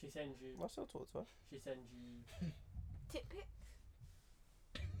 She sends you. I still talk to her. She sends you. Tit pics?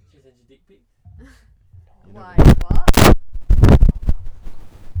 She sends you dick pics. You Why? never- What?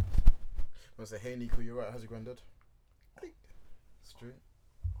 I say, hey Nico, you're right. How's your granddad? Straight.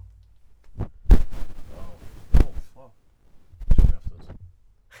 Oh, fuck. show me afterwards.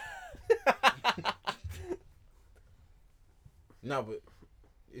 Nah, but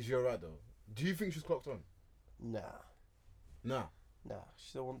is you alright though? Do you think she's clocked on? Nah. Nah. She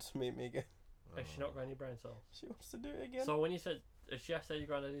still wants to meet me again. Has she not got any brain cells? She wants to do it again. So when you said, has she asked how your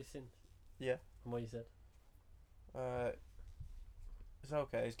granddad is since? Yeah. And what you said? It's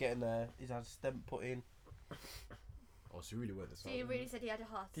okay. He's getting there. He's had a stent put in. Oh, so you really went this So out. you really said he had a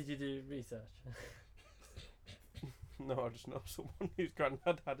heart? Did you do research? No, I just know someone whose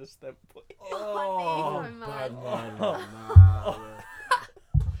granddad had a stent put in. Oh, Nico, bad man. man. Nah, yeah.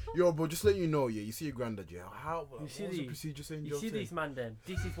 Yo, bro, just let you know, yeah. You see your granddad, yeah. How? You What see was the these- procedure saying? You see these man them.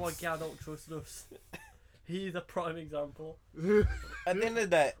 This is why Gal don't trust us. He's a prime example. At the end of the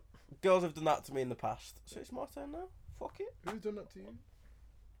day, girls have done that to me in the past. So it's my turn now. Fuck it. Who's done that to you?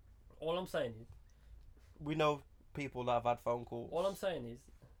 All I'm saying is, We know people that have had phone calls. all I'm saying is,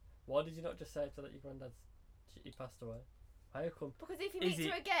 why did you not just say to that your granddad's he passed away? How come? Because if he Is meets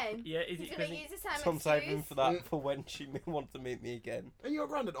it- her again, Yeah, is he's it going because to use the same So I'm saving excuse. for that for when she wants to meet me again. And your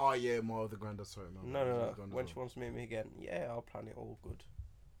granddad? Oh yeah, my other granddad. Sorry, man. No. Granddad When as she well. wants to meet me again, yeah, I'll plan it all good.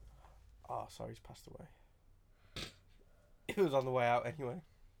 Oh, sorry, he's passed away. He was on the way out anyway.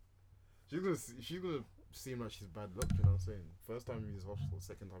 She's gonna seem like she's bad luck. You know what I'm saying? First time he's hospital,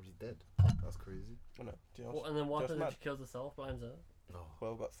 second time she's dead. That's crazy. I know. Do you know What, and then what Just happens if mad. she kills herself? Blames her. Oh,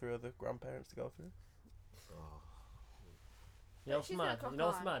 well, I've got 3 other grandparents to go through. oh. You know what's She's gonna mad? clock You know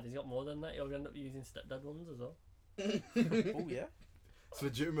what's on. mad? He's got more than that. He'll end up using stepdad ones as well. Oh yeah. It's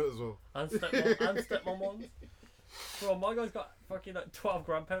legitimate as well. And stepmom ones. Bro, my guy's got fucking like 12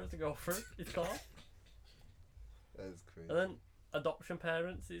 grandparents to go through. His car. That is crazy. And then adoption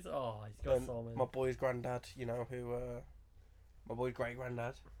parents. He's got Um, so many. My boy's granddad, you know, who my boy's great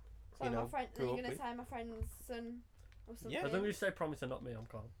granddad. So you my know, friend, are grew you up going to with. say my friend's son or something? Yeah. As long as you say promise and not me, I'm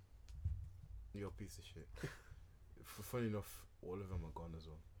calm. You're a piece of shit. Funny enough, all of them are gone as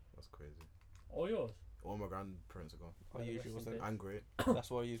well. That's crazy. All yours. All my grandparents are gone. I May the use rest yours in then. peace. And great. That's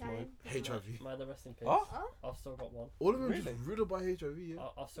why I use mine. Same. HIV. May the rest in peace. Oh? Oh, I've still got one. All of them Really? just riddled by HIV, yeah.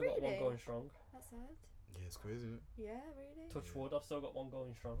 I've still got one Really? going strong. that's sad. Yeah, it's crazy, isn't it? Yeah, really. Touch wood, I've still got one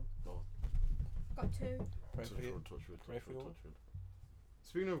going strong. Got 2. Pray for you. Touch wood, Pray for you all. touch wood.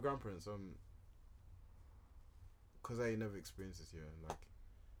 Speaking of grandparents, because I never experienced this here, like,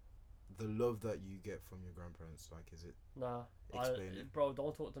 the love that you get from your grandparents, like, is it? Nah, Explain it. bro,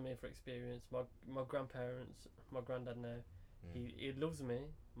 don't talk to me for experience. My grandparents, my granddad now, he loves me.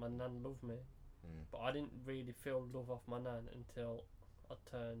 My nan loved me, but I didn't really feel love off my nan until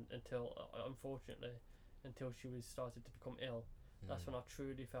unfortunately, until she was started to become ill. That's when I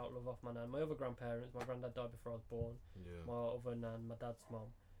truly felt love off my nan. My other grandparents, my granddad died before I was born. Yeah. My other nan, my dad's mum,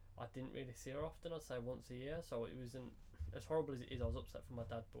 I didn't really see her often. I'd say once a year, so it wasn't as horrible as it is. I was upset for my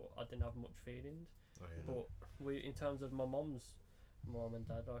dad, but I didn't have much feelings. I hear that. But in terms of my mum's mum and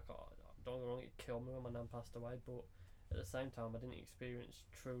dad, like, don't get me wrong, it killed me when my nan passed away. But at the same time, I didn't experience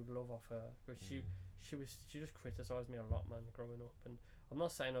true love of her because she just criticised me a lot, man, growing up. And I'm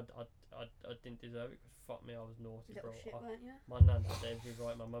not saying I didn't deserve it, because fuck me, I was naughty, Little bro. shit, weren't you? My nan did every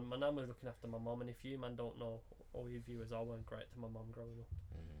right. My nan was looking after my mum, and if you man don't know, all you viewers, I weren't great to my mum growing up.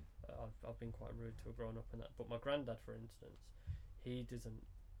 I've been quite rude to her growing up and that. But my granddad, for instance, he doesn't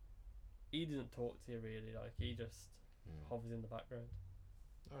talk to you really. Like, he just hovers in the background.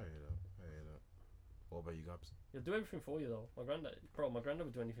 I hear that. What about you, Gabs? He'll do everything for you though. My granddad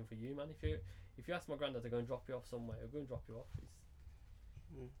would do anything for you, man. If you ask my granddad to go and drop you off somewhere, he'll go and drop you off.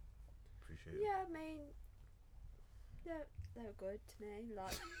 Appreciate it. Yeah, I mean, they were good to me.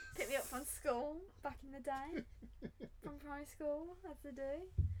 Like, pick me up from school back in the day, from primary school, as they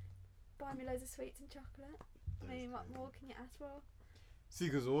do. Buy me loads of sweets and chocolate. I mean, what more can you ask for? See,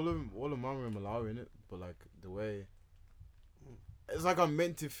 because all of my room allow in it, but like the way, it's like I'm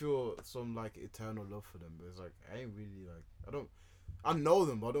meant to feel some like eternal love for them, but it's like I ain't really like I know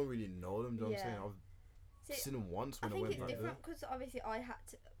them, but I don't really know them. Do you know what I'm saying? I've See, seen them once I when I, think went it's back there. different because obviously I had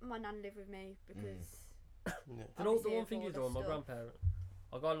to. My nan lived with me because. Yeah. Do you know what the Obviously one thing is of all though, the my stuff. grandparent,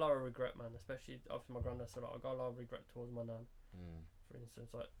 I got a lot of regret, man. Especially after my granddad said, I got a lot of regret towards my nan. For instance,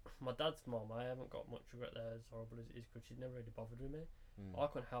 like my dad's mom, I haven't got much regret there, as horrible as it is, because she'd never really bothered with me. I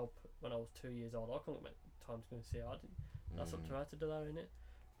couldn't help when I was 2 years old. I couldn't make time to go and see her. That's up to her to do that, innit?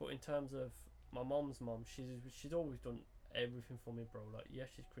 But in terms of my mom, she's always done everything for me, bro. Like, yeah,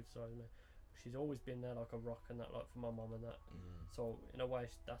 she's criticised me. She's always been there like a rock and that, like for my mum and that. So in a way,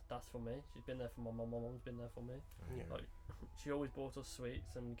 that's for me. She's been there for my mum. My mum's been there for me. Yeah. Like, she always bought us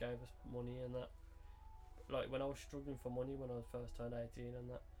sweets and gave us money and that. Like when I was struggling for money when I first turned 18 and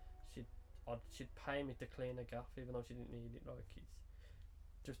that, she'd pay me to clean a gaff even though she didn't need it. Like, it's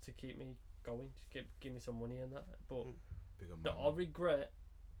just to keep me going, just give me some money and that. But I regret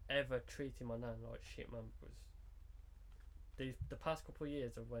ever treating my nan like shit, man. Was the past couple of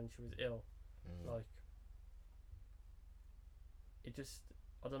years of when she was ill, like, it just,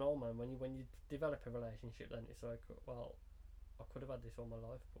 I don't know, man. When you develop a relationship, then it's like, well, I could have had this all my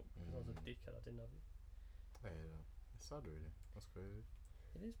life, but because I was a dickhead, I didn't have it. Yeah, it's sad, really. That's crazy.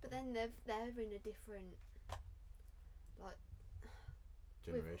 It is. But then they're in a different, like,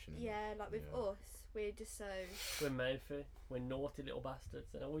 Generation. with us, we're just so. We're made for it. We're naughty little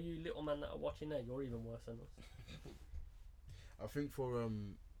bastards, and all you little men that are watching there, you're even worse than us. I think for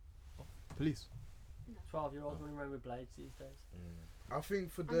police. 12-year-olds running around with blades these days. I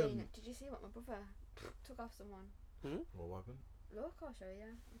think for I them. mean, did you see what my brother took off someone? What happened? Look, I'll show you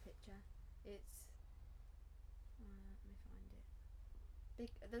a picture. It's. Let me find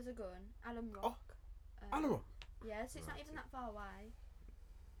it. There's a gun. Alan Rock. Alan Rock? Yeah, so it's not Right. even that far away.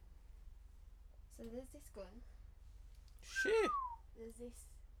 So there's this gun. Shit. There's this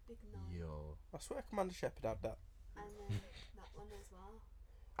big knife. Yo. I swear Commander Shepard had that. And then that one as well.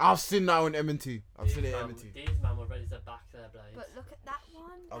 I've seen that on M&T. I've seen it at M&T. These men were ready to back their blades. But look at that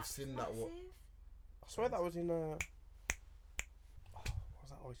one. I've That's seen that one. massive. I swear that was in what was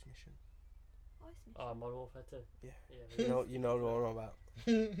that Ice Mission? Ice Mission. Oh, Modern Warfare 2? Yeah. you know what I'm about.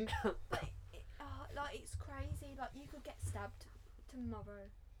 But like, it's crazy. Like, you could get stabbed tomorrow.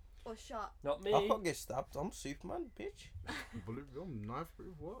 Or shot. Not me. I can't get stabbed. I'm Superman, bitch. Bullet, knife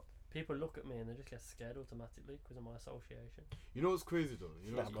proof, what? People look at me and they just get scared automatically because of my association. You know what's crazy though?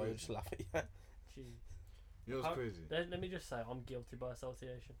 You know Nah, what's bro, crazy? just laugh at you. Jeez. You know what's crazy? Let me just say, I'm guilty by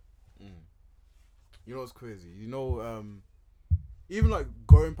association. You know what's crazy? You know, even like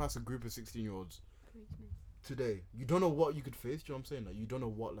going past a group of 16-year-olds today, you don't know what you could face. Do you know what I'm saying? Like, you don't know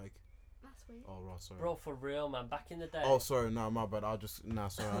what, like. That's weird. Oh, right, sorry. Bro, for real, man. Back in the day. Oh, sorry, no, my bad. I'll just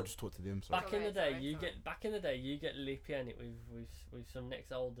talk to them. Sorry. Back in the day, Sorry. you get lippy on it with some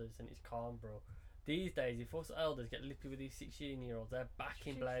next elders and it's calm, bro. These days, if us elders get lippy with these 16-year-olds, they're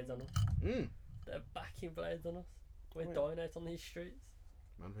backing blades on us. They're backing blades on us. We're dying out on these streets.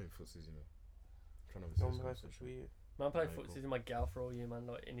 Man playing footsies, you know. Trying to have a conversation. Man playing Very footsies cool. with my gal for all you, man.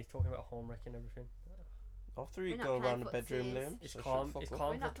 Like, and he's talking about home wrecking and everything. After you We're not go playing around the bedroom, footsies. Liam. It's so calm. shut It's the fuck calm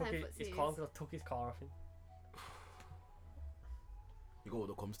We're because I not took playing it. It's footsies. calm because I took his car off him. You got all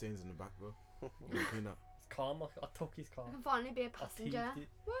the cum stains in the back, bro. You gotta clean that. It's calm. I took his car. I can finally be a I passenger. teethed it.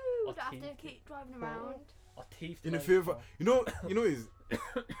 Woo! I Don't have to teethed keep driving around. I teethed In a my Fiat car. you know,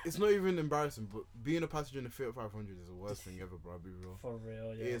 it's not even embarrassing, but being a passenger in a Fiat 500 is the worst thing ever, bro. I'll be real. For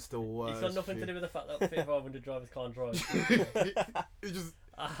real, yeah. It's the worst. It's got nothing to do with the fact that Fiat 500 drivers can't drive. It's just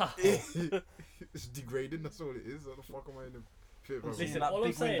it's degrading. That's all it is. What the fuck am I in a Fiat 500? Listen, that all I'm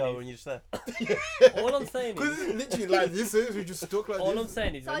big saying window is- when you're just there. All I'm saying Because is, it's literally like this. We just stuck like all this. I'm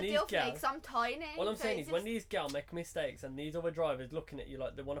saying is It's when these ideal for me gals, because I'm tiny. all I'm so saying it's is when just- these gals make mistakes and these other drivers looking at you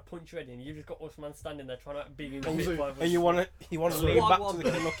like they want to punch you in, and you've just got us man standing there trying to act big in the Also- Fiat 500. And you want to Sweet. lean back to Wag the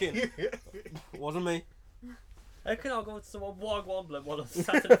one. kid looking. Wasn't me. How can I go to someone Wagwan blood while I'm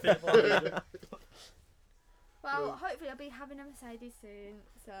sat in the Fiat 500? Well, hopefully I'll be having a Mercedes soon.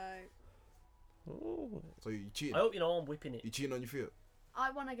 So Ooh. So you cheating? I hope you know I'm whipping it. You cheating on your Fiat? I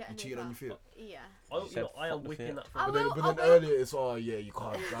want to get a You new cheating car. on your Fiat? Yeah. I hope you know I Fuck am the whipping Fiat. that I for will- But then I will- earlier it's yeah, you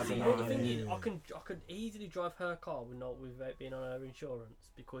can't. I See, don't well, know. the thing is, yeah. I could easily drive her car without being on her insurance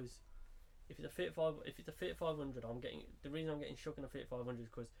because if it's a Fiat 500, the reason I'm getting shook in a Fiat 500 is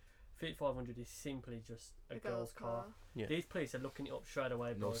because Fiat 500 is simply just a girl's car. Yeah. These police are looking it up straight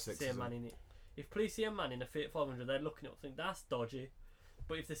away, bro. No if they see a sexism. man in it. If police see a man in a Fiat 500, they're looking it up, think that's dodgy.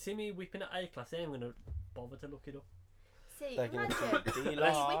 But if they see me whipping at A class, they ain't gonna bother to look it up. See, They're gonna imagine be me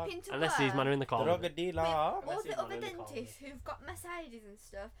like, whipping to Unless work these men are in the car. drug a with dealer. all Unless he's the not other in the car with dentists who've got Mercedes and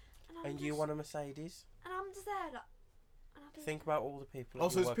stuff. And I'm And you just, want a Mercedes? And I'm just there like. And I'll be Think about all the people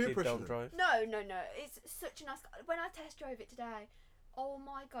Also, at it's your peer work who pressure don't then. drive. No. It's such a nice car. When I test drove it today, oh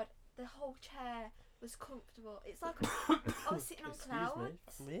my god, the whole chair was comfortable. It's like I was sitting on Excuse me?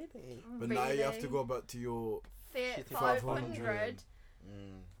 clouds. Really? But now you have to Really. go back to your Fiat Shitty 500.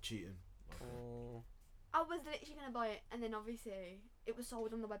 cheating. Mm. I was literally gonna buy it, and then obviously it was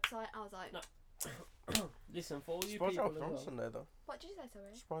sold on the website. I was like, No. Listen, for all you Surprised people they're open as on well. Sunday though. "What did you say,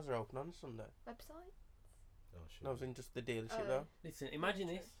 sorry? Surprised they're open on Sunday. Website? Oh shit. No, I was in just the dealership Oh. though. Listen, imagine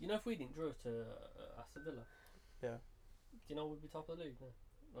True. this. You know, if we didn't draw to Aston Villa, Yeah. do you know we'd be top of the league now?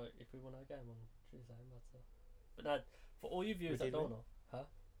 Like, if we won our game on Tuesday, that's that. But now, for all you viewers We that did don't win. know, huh?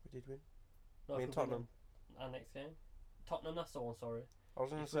 We did win. No, Me if and we win Tottenham. Our next game, Tottenham. That's the one. Sorry. I was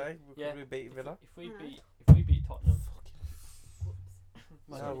gonna If we- say, yeah, we beat Villa. If we Mhm. beat Tottenham,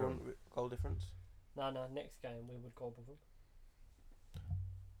 Now Sorry, we're go on goal difference. no, next game we would go above them,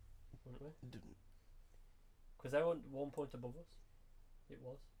 wouldn't we? Didn't- Because they were 1 point above us. It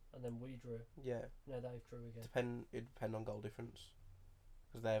was, and then we drew. Yeah, No, they drew again. it depend on goal difference,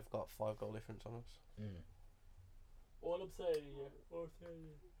 because they've got 5 goal difference on us. All I'm saying,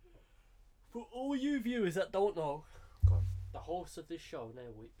 for all you viewers that don't know, Go on. the host of this show now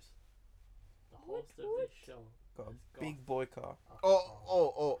whips. The host of What? this show. Got a has got big boy car.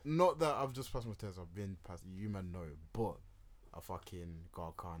 Oh, not that I've just passed my test, I've been past, you man know it, but I fucking got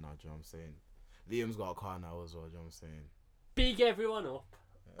a car now, do you know what I'm saying? Liam's got a car now as well, do you know what I'm saying? Big everyone up.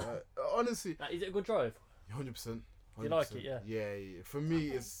 Honestly, Like, is it a good drive? 100%. You like it, yeah? Yeah, for me,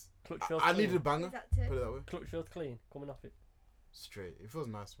 it's, Clutch feels I clean. needed a banger, Is that too? put it that way. Clutch feels clean coming off it. Straight. It feels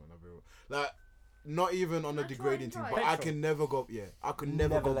nice, man. I'll be real. Like, not even on Can a I try degrading and thing, drive? but I Petrol. can never go. Yeah, I could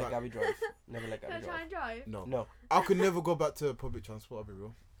never go let back. Gabby drive. Never let Can I Gabby try drive. and drive? No, No. I could never go back to public transport. I'll be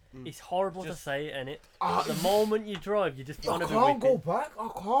real. It's horrible Just- to say it, innit? Ah, The moment you drive, you just I want to be can't go whipping. back. I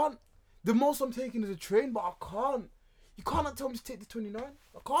can't. The most I'm taking is a train, but I can't. You can't tell me to take the 29.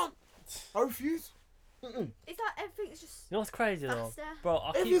 I can't. I refuse. It's like everything's just You know what's crazy though? faster. Bro,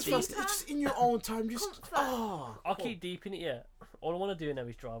 I keep, Everything's deep, fast. It's just in your own time. Just Comfort. I keep deep in it, yeah. All I want to do now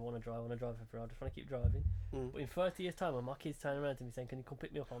is drive. I want to drive everywhere. I just want to keep driving. Mm. But in 30 years' time, when my kids turn around to me saying, "Can you come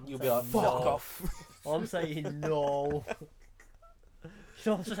pick me up?" I'm You'll be saying, like, fuck no. off. I'm saying no. You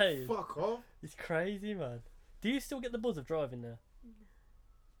know what I'm saying? Fuck off. It's crazy, man. Do you still get the buzz of driving there?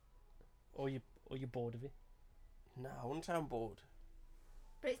 Or you bored of it? Nah, I wouldn't say I'm bored.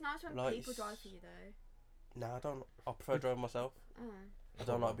 But it's nice when Like, people drive for you though. Nah, I don't. I prefer driving myself. Oh, I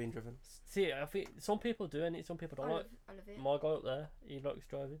don't like being driven. See, I think some people do, and some people I don't love, like. I love it. My guy up there, he likes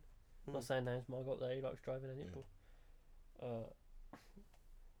driving. I'm not Mm. saying names. My guy up there, he likes driving, and it, but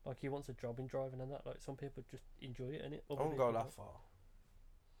like he wants a job in driving and that. Like some people just enjoy it, and it. I won't go that far.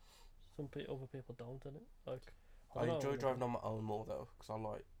 Some other people don't, and it. Like I don't know, enjoy like, driving on my own more though, because I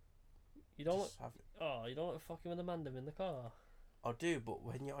like You don't. just have it. Oh, you don't like fucking with Amanda in the car. I do, but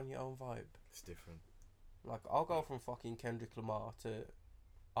when you're on your own vibe, It's different. like I'll go from fucking Kendrick Lamar to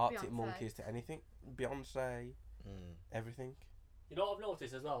Arctic Beyonce. Monkeys to anything, Beyonce, everything. You know what I've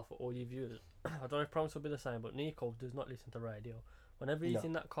noticed as well for all you viewers. I don't know if Promise will be the same, but Nico does not listen to radio. Whenever he's No.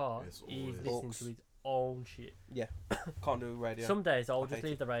 in that car, It's he's always listening Aux. to his own shit. Can't do radio. Some days I'll I just hate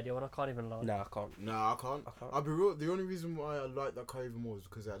leave it. the radio and I can't even lie. Nah, I can't. Nah, I can't. I can't. I'll be real. The only reason why I like that car even more is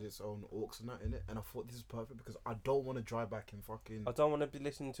because it had its own aux and that in it, and I thought this is perfect because I don't want to drive back in fucking. I don't want to be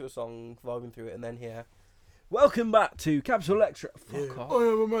listening to a song, vibing through it, and then hear, "Welcome back to Capital Extra." Fuck Yeah. off. Oh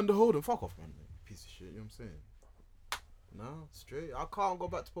yeah, my man, the Holden. Fuck off, man. Piece of shit. You know what I'm saying? Nah, straight. I can't go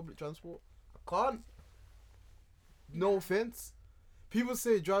back to public transport. I can't. No offense. People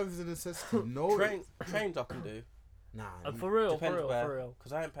say driving is a necessity. No. Trains I can do, Nah. And for real, Depends where. for real.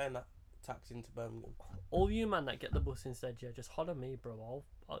 because I ain't paying that tax into Birmingham. All you man that get the bus instead, yeah, just holler me, bro.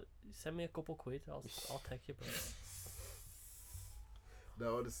 I'll send me a couple quid. I'll take you, bro.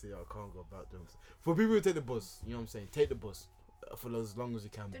 No, honestly, I can't go back there. For people who take the bus, you know what I'm saying? Take the bus for as long as you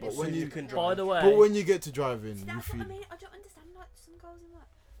can. Did But it when suit you you? can By drive, the way, But when you get to driving, See, you that's feel. what I mean. I don't understand. Like some girls in work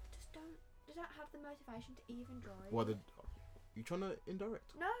just don't. They don't have the motivation to even drive. What? You trying to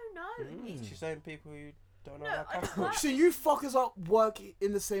indirect? No, no. It's She's saying people who don't know No, how I just capital. like- So you fuckers up work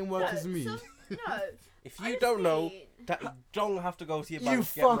in the same work no, as me. no. If I you just don't know mean- that, you don't have to go to your You bank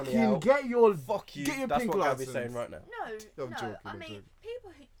to get money fucking out. get your. Fuck you. Get your That's pink what Gabby's license. saying right now. No, I'm no. joking, I I'm mean, joking.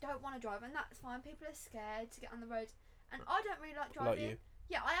 people who don't want to drive, and that's fine. People are scared to get on the road, and I don't really like driving. Like you.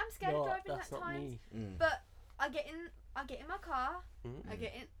 Yeah, I am scared no, of driving that's at not times. me. But I get in my car. Mm. I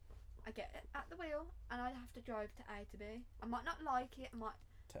get at the wheel, and I have to drive to A to B. I might not like it. I might.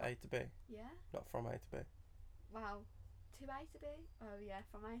 To A to B, Yeah. not from A to B. Wow. To A to B. Oh yeah.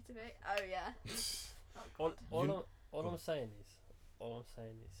 From A to B. Oh yeah. Oh, All, God. all I'm saying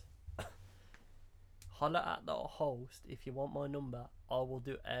is, holler at the host if you want my number. I will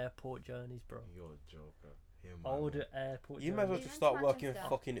do airport journeys, bro. You're a joker. I will do airport You might as well journeys. just Even start working with Manchester.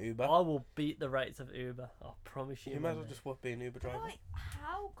 fucking Uber. I will beat the rates of Uber. I promise you. You might as man, well just work being an Uber But driver. like,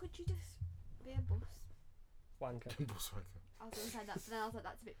 how could you just be a bus? wanker. Boss wanker. I was gonna say that, but then I was like,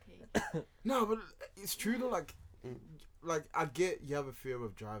 that's a bit pig. No, but it's true though. Like, Mm. like I get you have a fear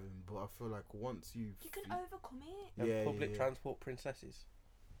of driving, but I feel like once you. You can overcome it. You have Yeah, public yeah. transport princesses.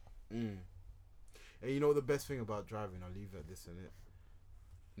 Mm. And you know the best thing about driving, I'll leave it at this, innit?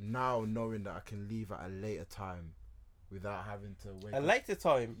 Now knowing that I can leave at a later time without having to wake A up. later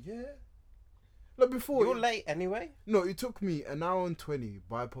time. Yeah. Like before, You're late anyway. no, it took me an hour and 20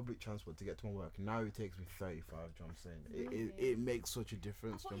 by public transport to get to my work. Now it takes me 35, do you know what I'm saying? It makes such a I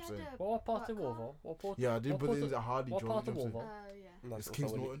difference, thought do you know you what I'm had saying? What part of work car. Wolver? What part? Yeah, I did, what but part then of- it's a Hardy what job, part you of know what I'm saying? Wolver? Oh yeah. And It's that's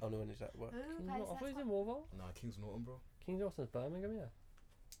Kings only, Norton. only when he's at work. Who Kings pays Norton. I thought he was that? in Wolver. Nah, Kings Norton, bro. Kings Norton's Birmingham,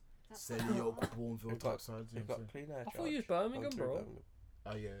 yeah. Selly Oak, Bourneville, We've got- type sides, you You've know what I'm got saying? clean air. I thought you was charge. Birmingham, Through bro. Birmingham.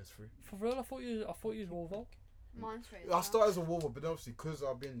 Oh, yeah, it's free. For real, I thought you was Wolver. Mine's free. I started as a Wolver, but obviously, because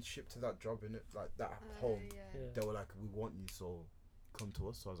I've been shipped to that job, in it, like that home, Yeah. Yeah. they were like, we want you, so come to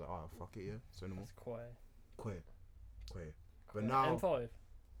us. So I was like, oh, fuck it, yeah. So no more. That's quite. Quit. But now, M5.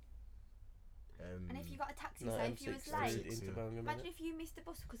 And if you got a taxi, No, say if you was M6 late, M6, into yeah. Birmingham. imagine innit? if you missed the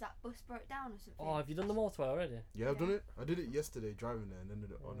bus because that bus broke down or something. Oh, have you done the motorway already? yeah, I've Yeah. done it. I did it yesterday, driving there, and then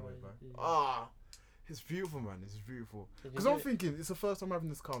did it on the way Oh, back. yeah. Ah, it's beautiful, man. It's beautiful. Did you Because do I'm it? thinking, it's the first time having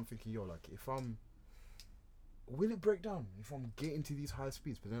this car. I'm thinking, yo, like, will it break down if I'm getting to these high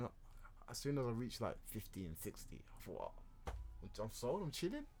speeds? But then, as soon as I reach like 50 and 60, I thought, oh, I'm sold. I'm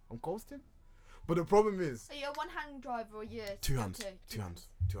chilling. I'm coasting. But the problem is, So you're a one-hand driver or you're two still hands. Two hands.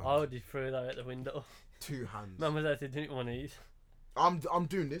 I would have threw that out the window. 2 hands. Man was actually doing one of these. I'm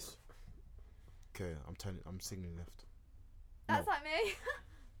doing this. Okay, I'm signaling left. That's like me.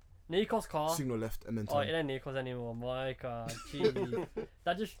 Nico's car. Signal left and then Oh, turn. it ain't Nico's anymore. My car. Gee.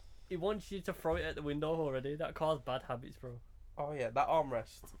 That just. It wants you to throw it at the window already. That car's bad habits, bro. Oh yeah, that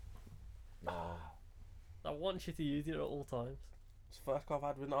armrest. Oh, That wants you to use it at all times. It's the first car I've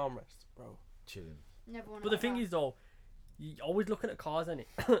had with an armrest, bro. chilling. Never want. But the thing is, though, you always looking at cars, ain't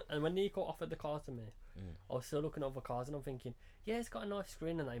it? And when Nico offered the car to me, I was still looking at other cars and I'm thinking, yeah, it's got a nice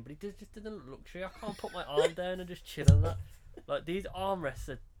screen and that, but it just doesn't look luxury. I can't put my arm down and just chill on that. Like, these armrests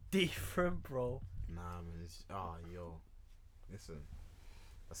are different, bro. Nah, man. Yo. Listen.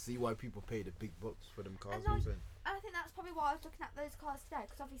 I see why people pay the big bucks for them cars. And You know what I'm like- saying? And I think that's probably why I was looking at those cars today,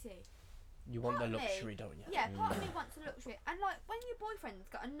 because obviously, You want the Part of me- luxury, don't you? yeah, part of me wants a luxury. And like, when your boyfriend's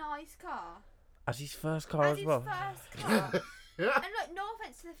got a nice car, As his first car as as his well. first car, and like, no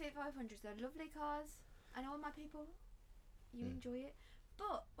offense to the Fiat 500s, they're lovely cars. I know all my people, you enjoy it.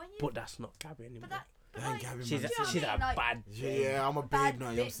 But when you, But that's not Gabby anymore. but that, but That ain't like, Gabby, she's man. do you know what I she's mean? a Like, bad. Yeah, I'm a bad babe now.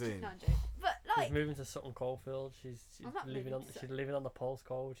 You know what I'm bitch. saying? No, I'm joking. But She's like, moving to Sutton Coldfield. She's I'm not living moving on. to She's Sutton. living on the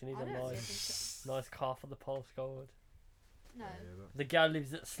postcode. She needs I a don't live nice, in nice car for the postcode. no. Yeah, The girl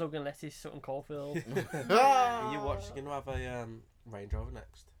lives at Slug and Letty's Sutton Coldfield. Are you watching? You're gonna have a Range Rover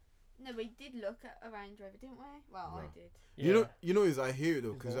next. No, we did look at a Range Rover, didn't we? Well, I No. did. Yeah. You know, is I hear it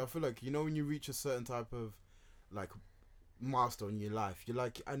though, because Mhm. I feel like when you reach a certain type of like milestone in your life, you're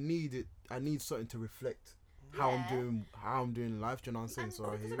like, I need something to reflect how Yeah. I'm doing in life. Do you know what I'm saying? And So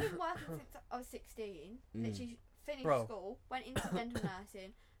I because hear. I've it. been working since I was 16, Mm. literally finished Bro. school, went into dental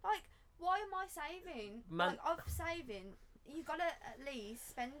nursing. Like, why am I saving? Man- Like, I'm saving. You gotta at least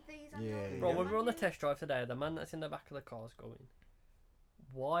spend these on Yeah, your. Bro, yeah. when we were on the money. test drive today, the man that's in the back of the car's going,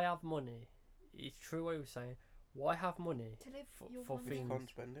 why have money? It's true what he was saying. Why have money To live for- your for one things. life. Can't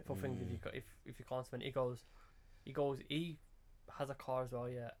spend it. for things if you can't spend it? He has a car as well,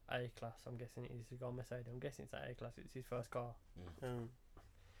 yeah, A class. I'm guessing it is. He's got a Mercedes. I'm guessing it's an A class. It's his first car.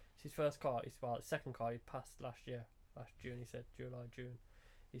 It's his first car. It's well, his second car he passed last June. He said June.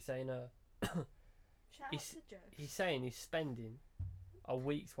 He's saying Shout out He's- to Joe. he's saying he's spending a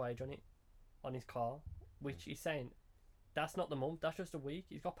week's wage on his car, which he's saying that's not the month, that's just a week.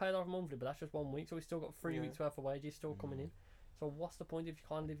 He's got paid off monthly, but that's just 1 week, so he's still got 3 Yeah. weeks worth of wages still coming in. So what's the point if you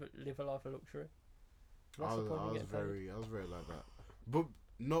can't live a life of luxury? What's the point in getting paid? I was very like that, but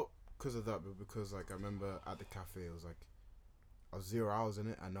not because of that, but because like I remember at the cafe, it was like I was 0 hours in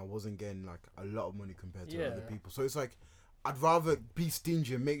it, and I wasn't getting like a lot of money compared to other Yeah. people. So it's like I'd rather be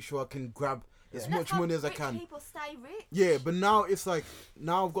stingy and make sure I can grab as Yeah. much That's how money as I rich can. People stay rich. Yeah, but now it's like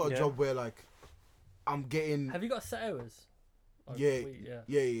I've got a Yeah. job where like I'm getting Have you got set hours? Like, Yeah.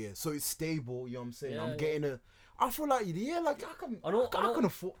 yeah. yeah. So it's stable. You know what I'm saying? Yeah, I'm yeah. getting I feel like like I can I know- I can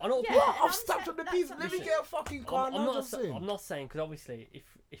afford. I know. Yeah, What? and I've I'm stacked saying up the that's pieces. what Let me I'm get a fucking car I'm now. not. Just saying. I'm not saying because obviously,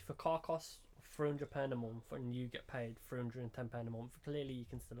 if a car costs £300 a month and you get paid £310 a month, clearly you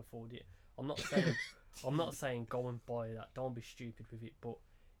can still afford it. I'm not saying. I'm not saying go and buy that. Don't be stupid with it. But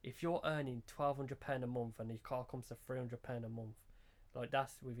if you're earning £1,200 a month and your car comes to £300 a month, like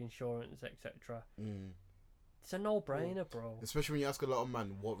that's with insurance, etc. It's a no-brainer, bro. Especially when you ask a lot of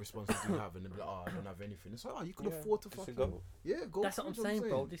men what responsibility do you have, and they're like, "Oh, I don't have anything." It's like, "Oh, you can Yeah, afford to just fucking go. go." That's for what I'm it, saying,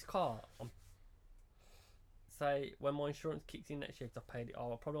 bro. This car, say when my insurance kicks in next year, because I paid it,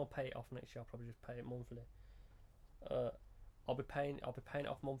 I probably won't pay it off next year. I'll probably just pay it monthly. I'll be paying it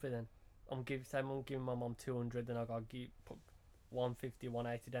off monthly then. I'm giving my mum 200, then I gotta put 150,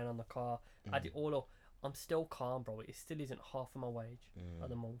 180 down on the car. Add it all up. I'm still calm, bro. It still isn't half of my wage at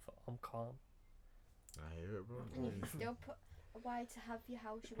the month. I'm calm. I hear it, bro. And you can still put away to have your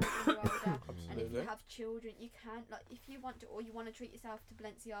house you want when you're older. And if you have children, you can, like, if you want to, or you want to treat yourself to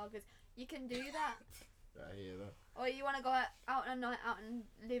Balenciagas, you can do that. I hear that. Or you want to go out on a night out and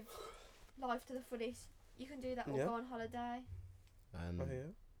live life to the fullest, you can do that. Or go on holiday.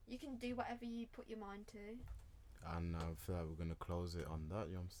 And you can do whatever you put your mind to. And I feel like we're gonna close it on that.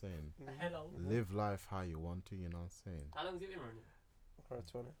 You know what I'm saying? Hello. Live life how you want to. You know what I'm saying? How long has it been running?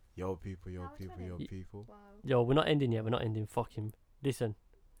 Yo, people, yo, Hour people, 20. yo, people. Wow. Yo, we're not ending yet. We're not ending. Fucking listen.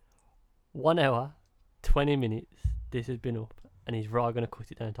 1 hour, 20 minutes. This has been up, and he's right gonna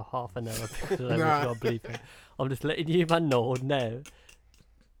cut it down to half an hour because I got bleeping. I'm just letting you man know now.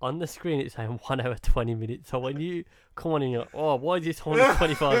 On the screen, it's saying 1 hour, 20 minutes. So when you come on and you're like, oh, why is this only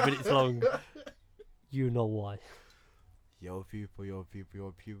 25 minutes long? You know why. Yo, people, yo, people,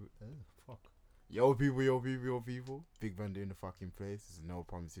 yo, people. Fuck. Yo, people, yo, people, yo, people. Big Van in the fucking place. This is No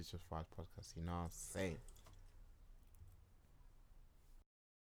Promises, Just Five podcast. You know what I'm saying?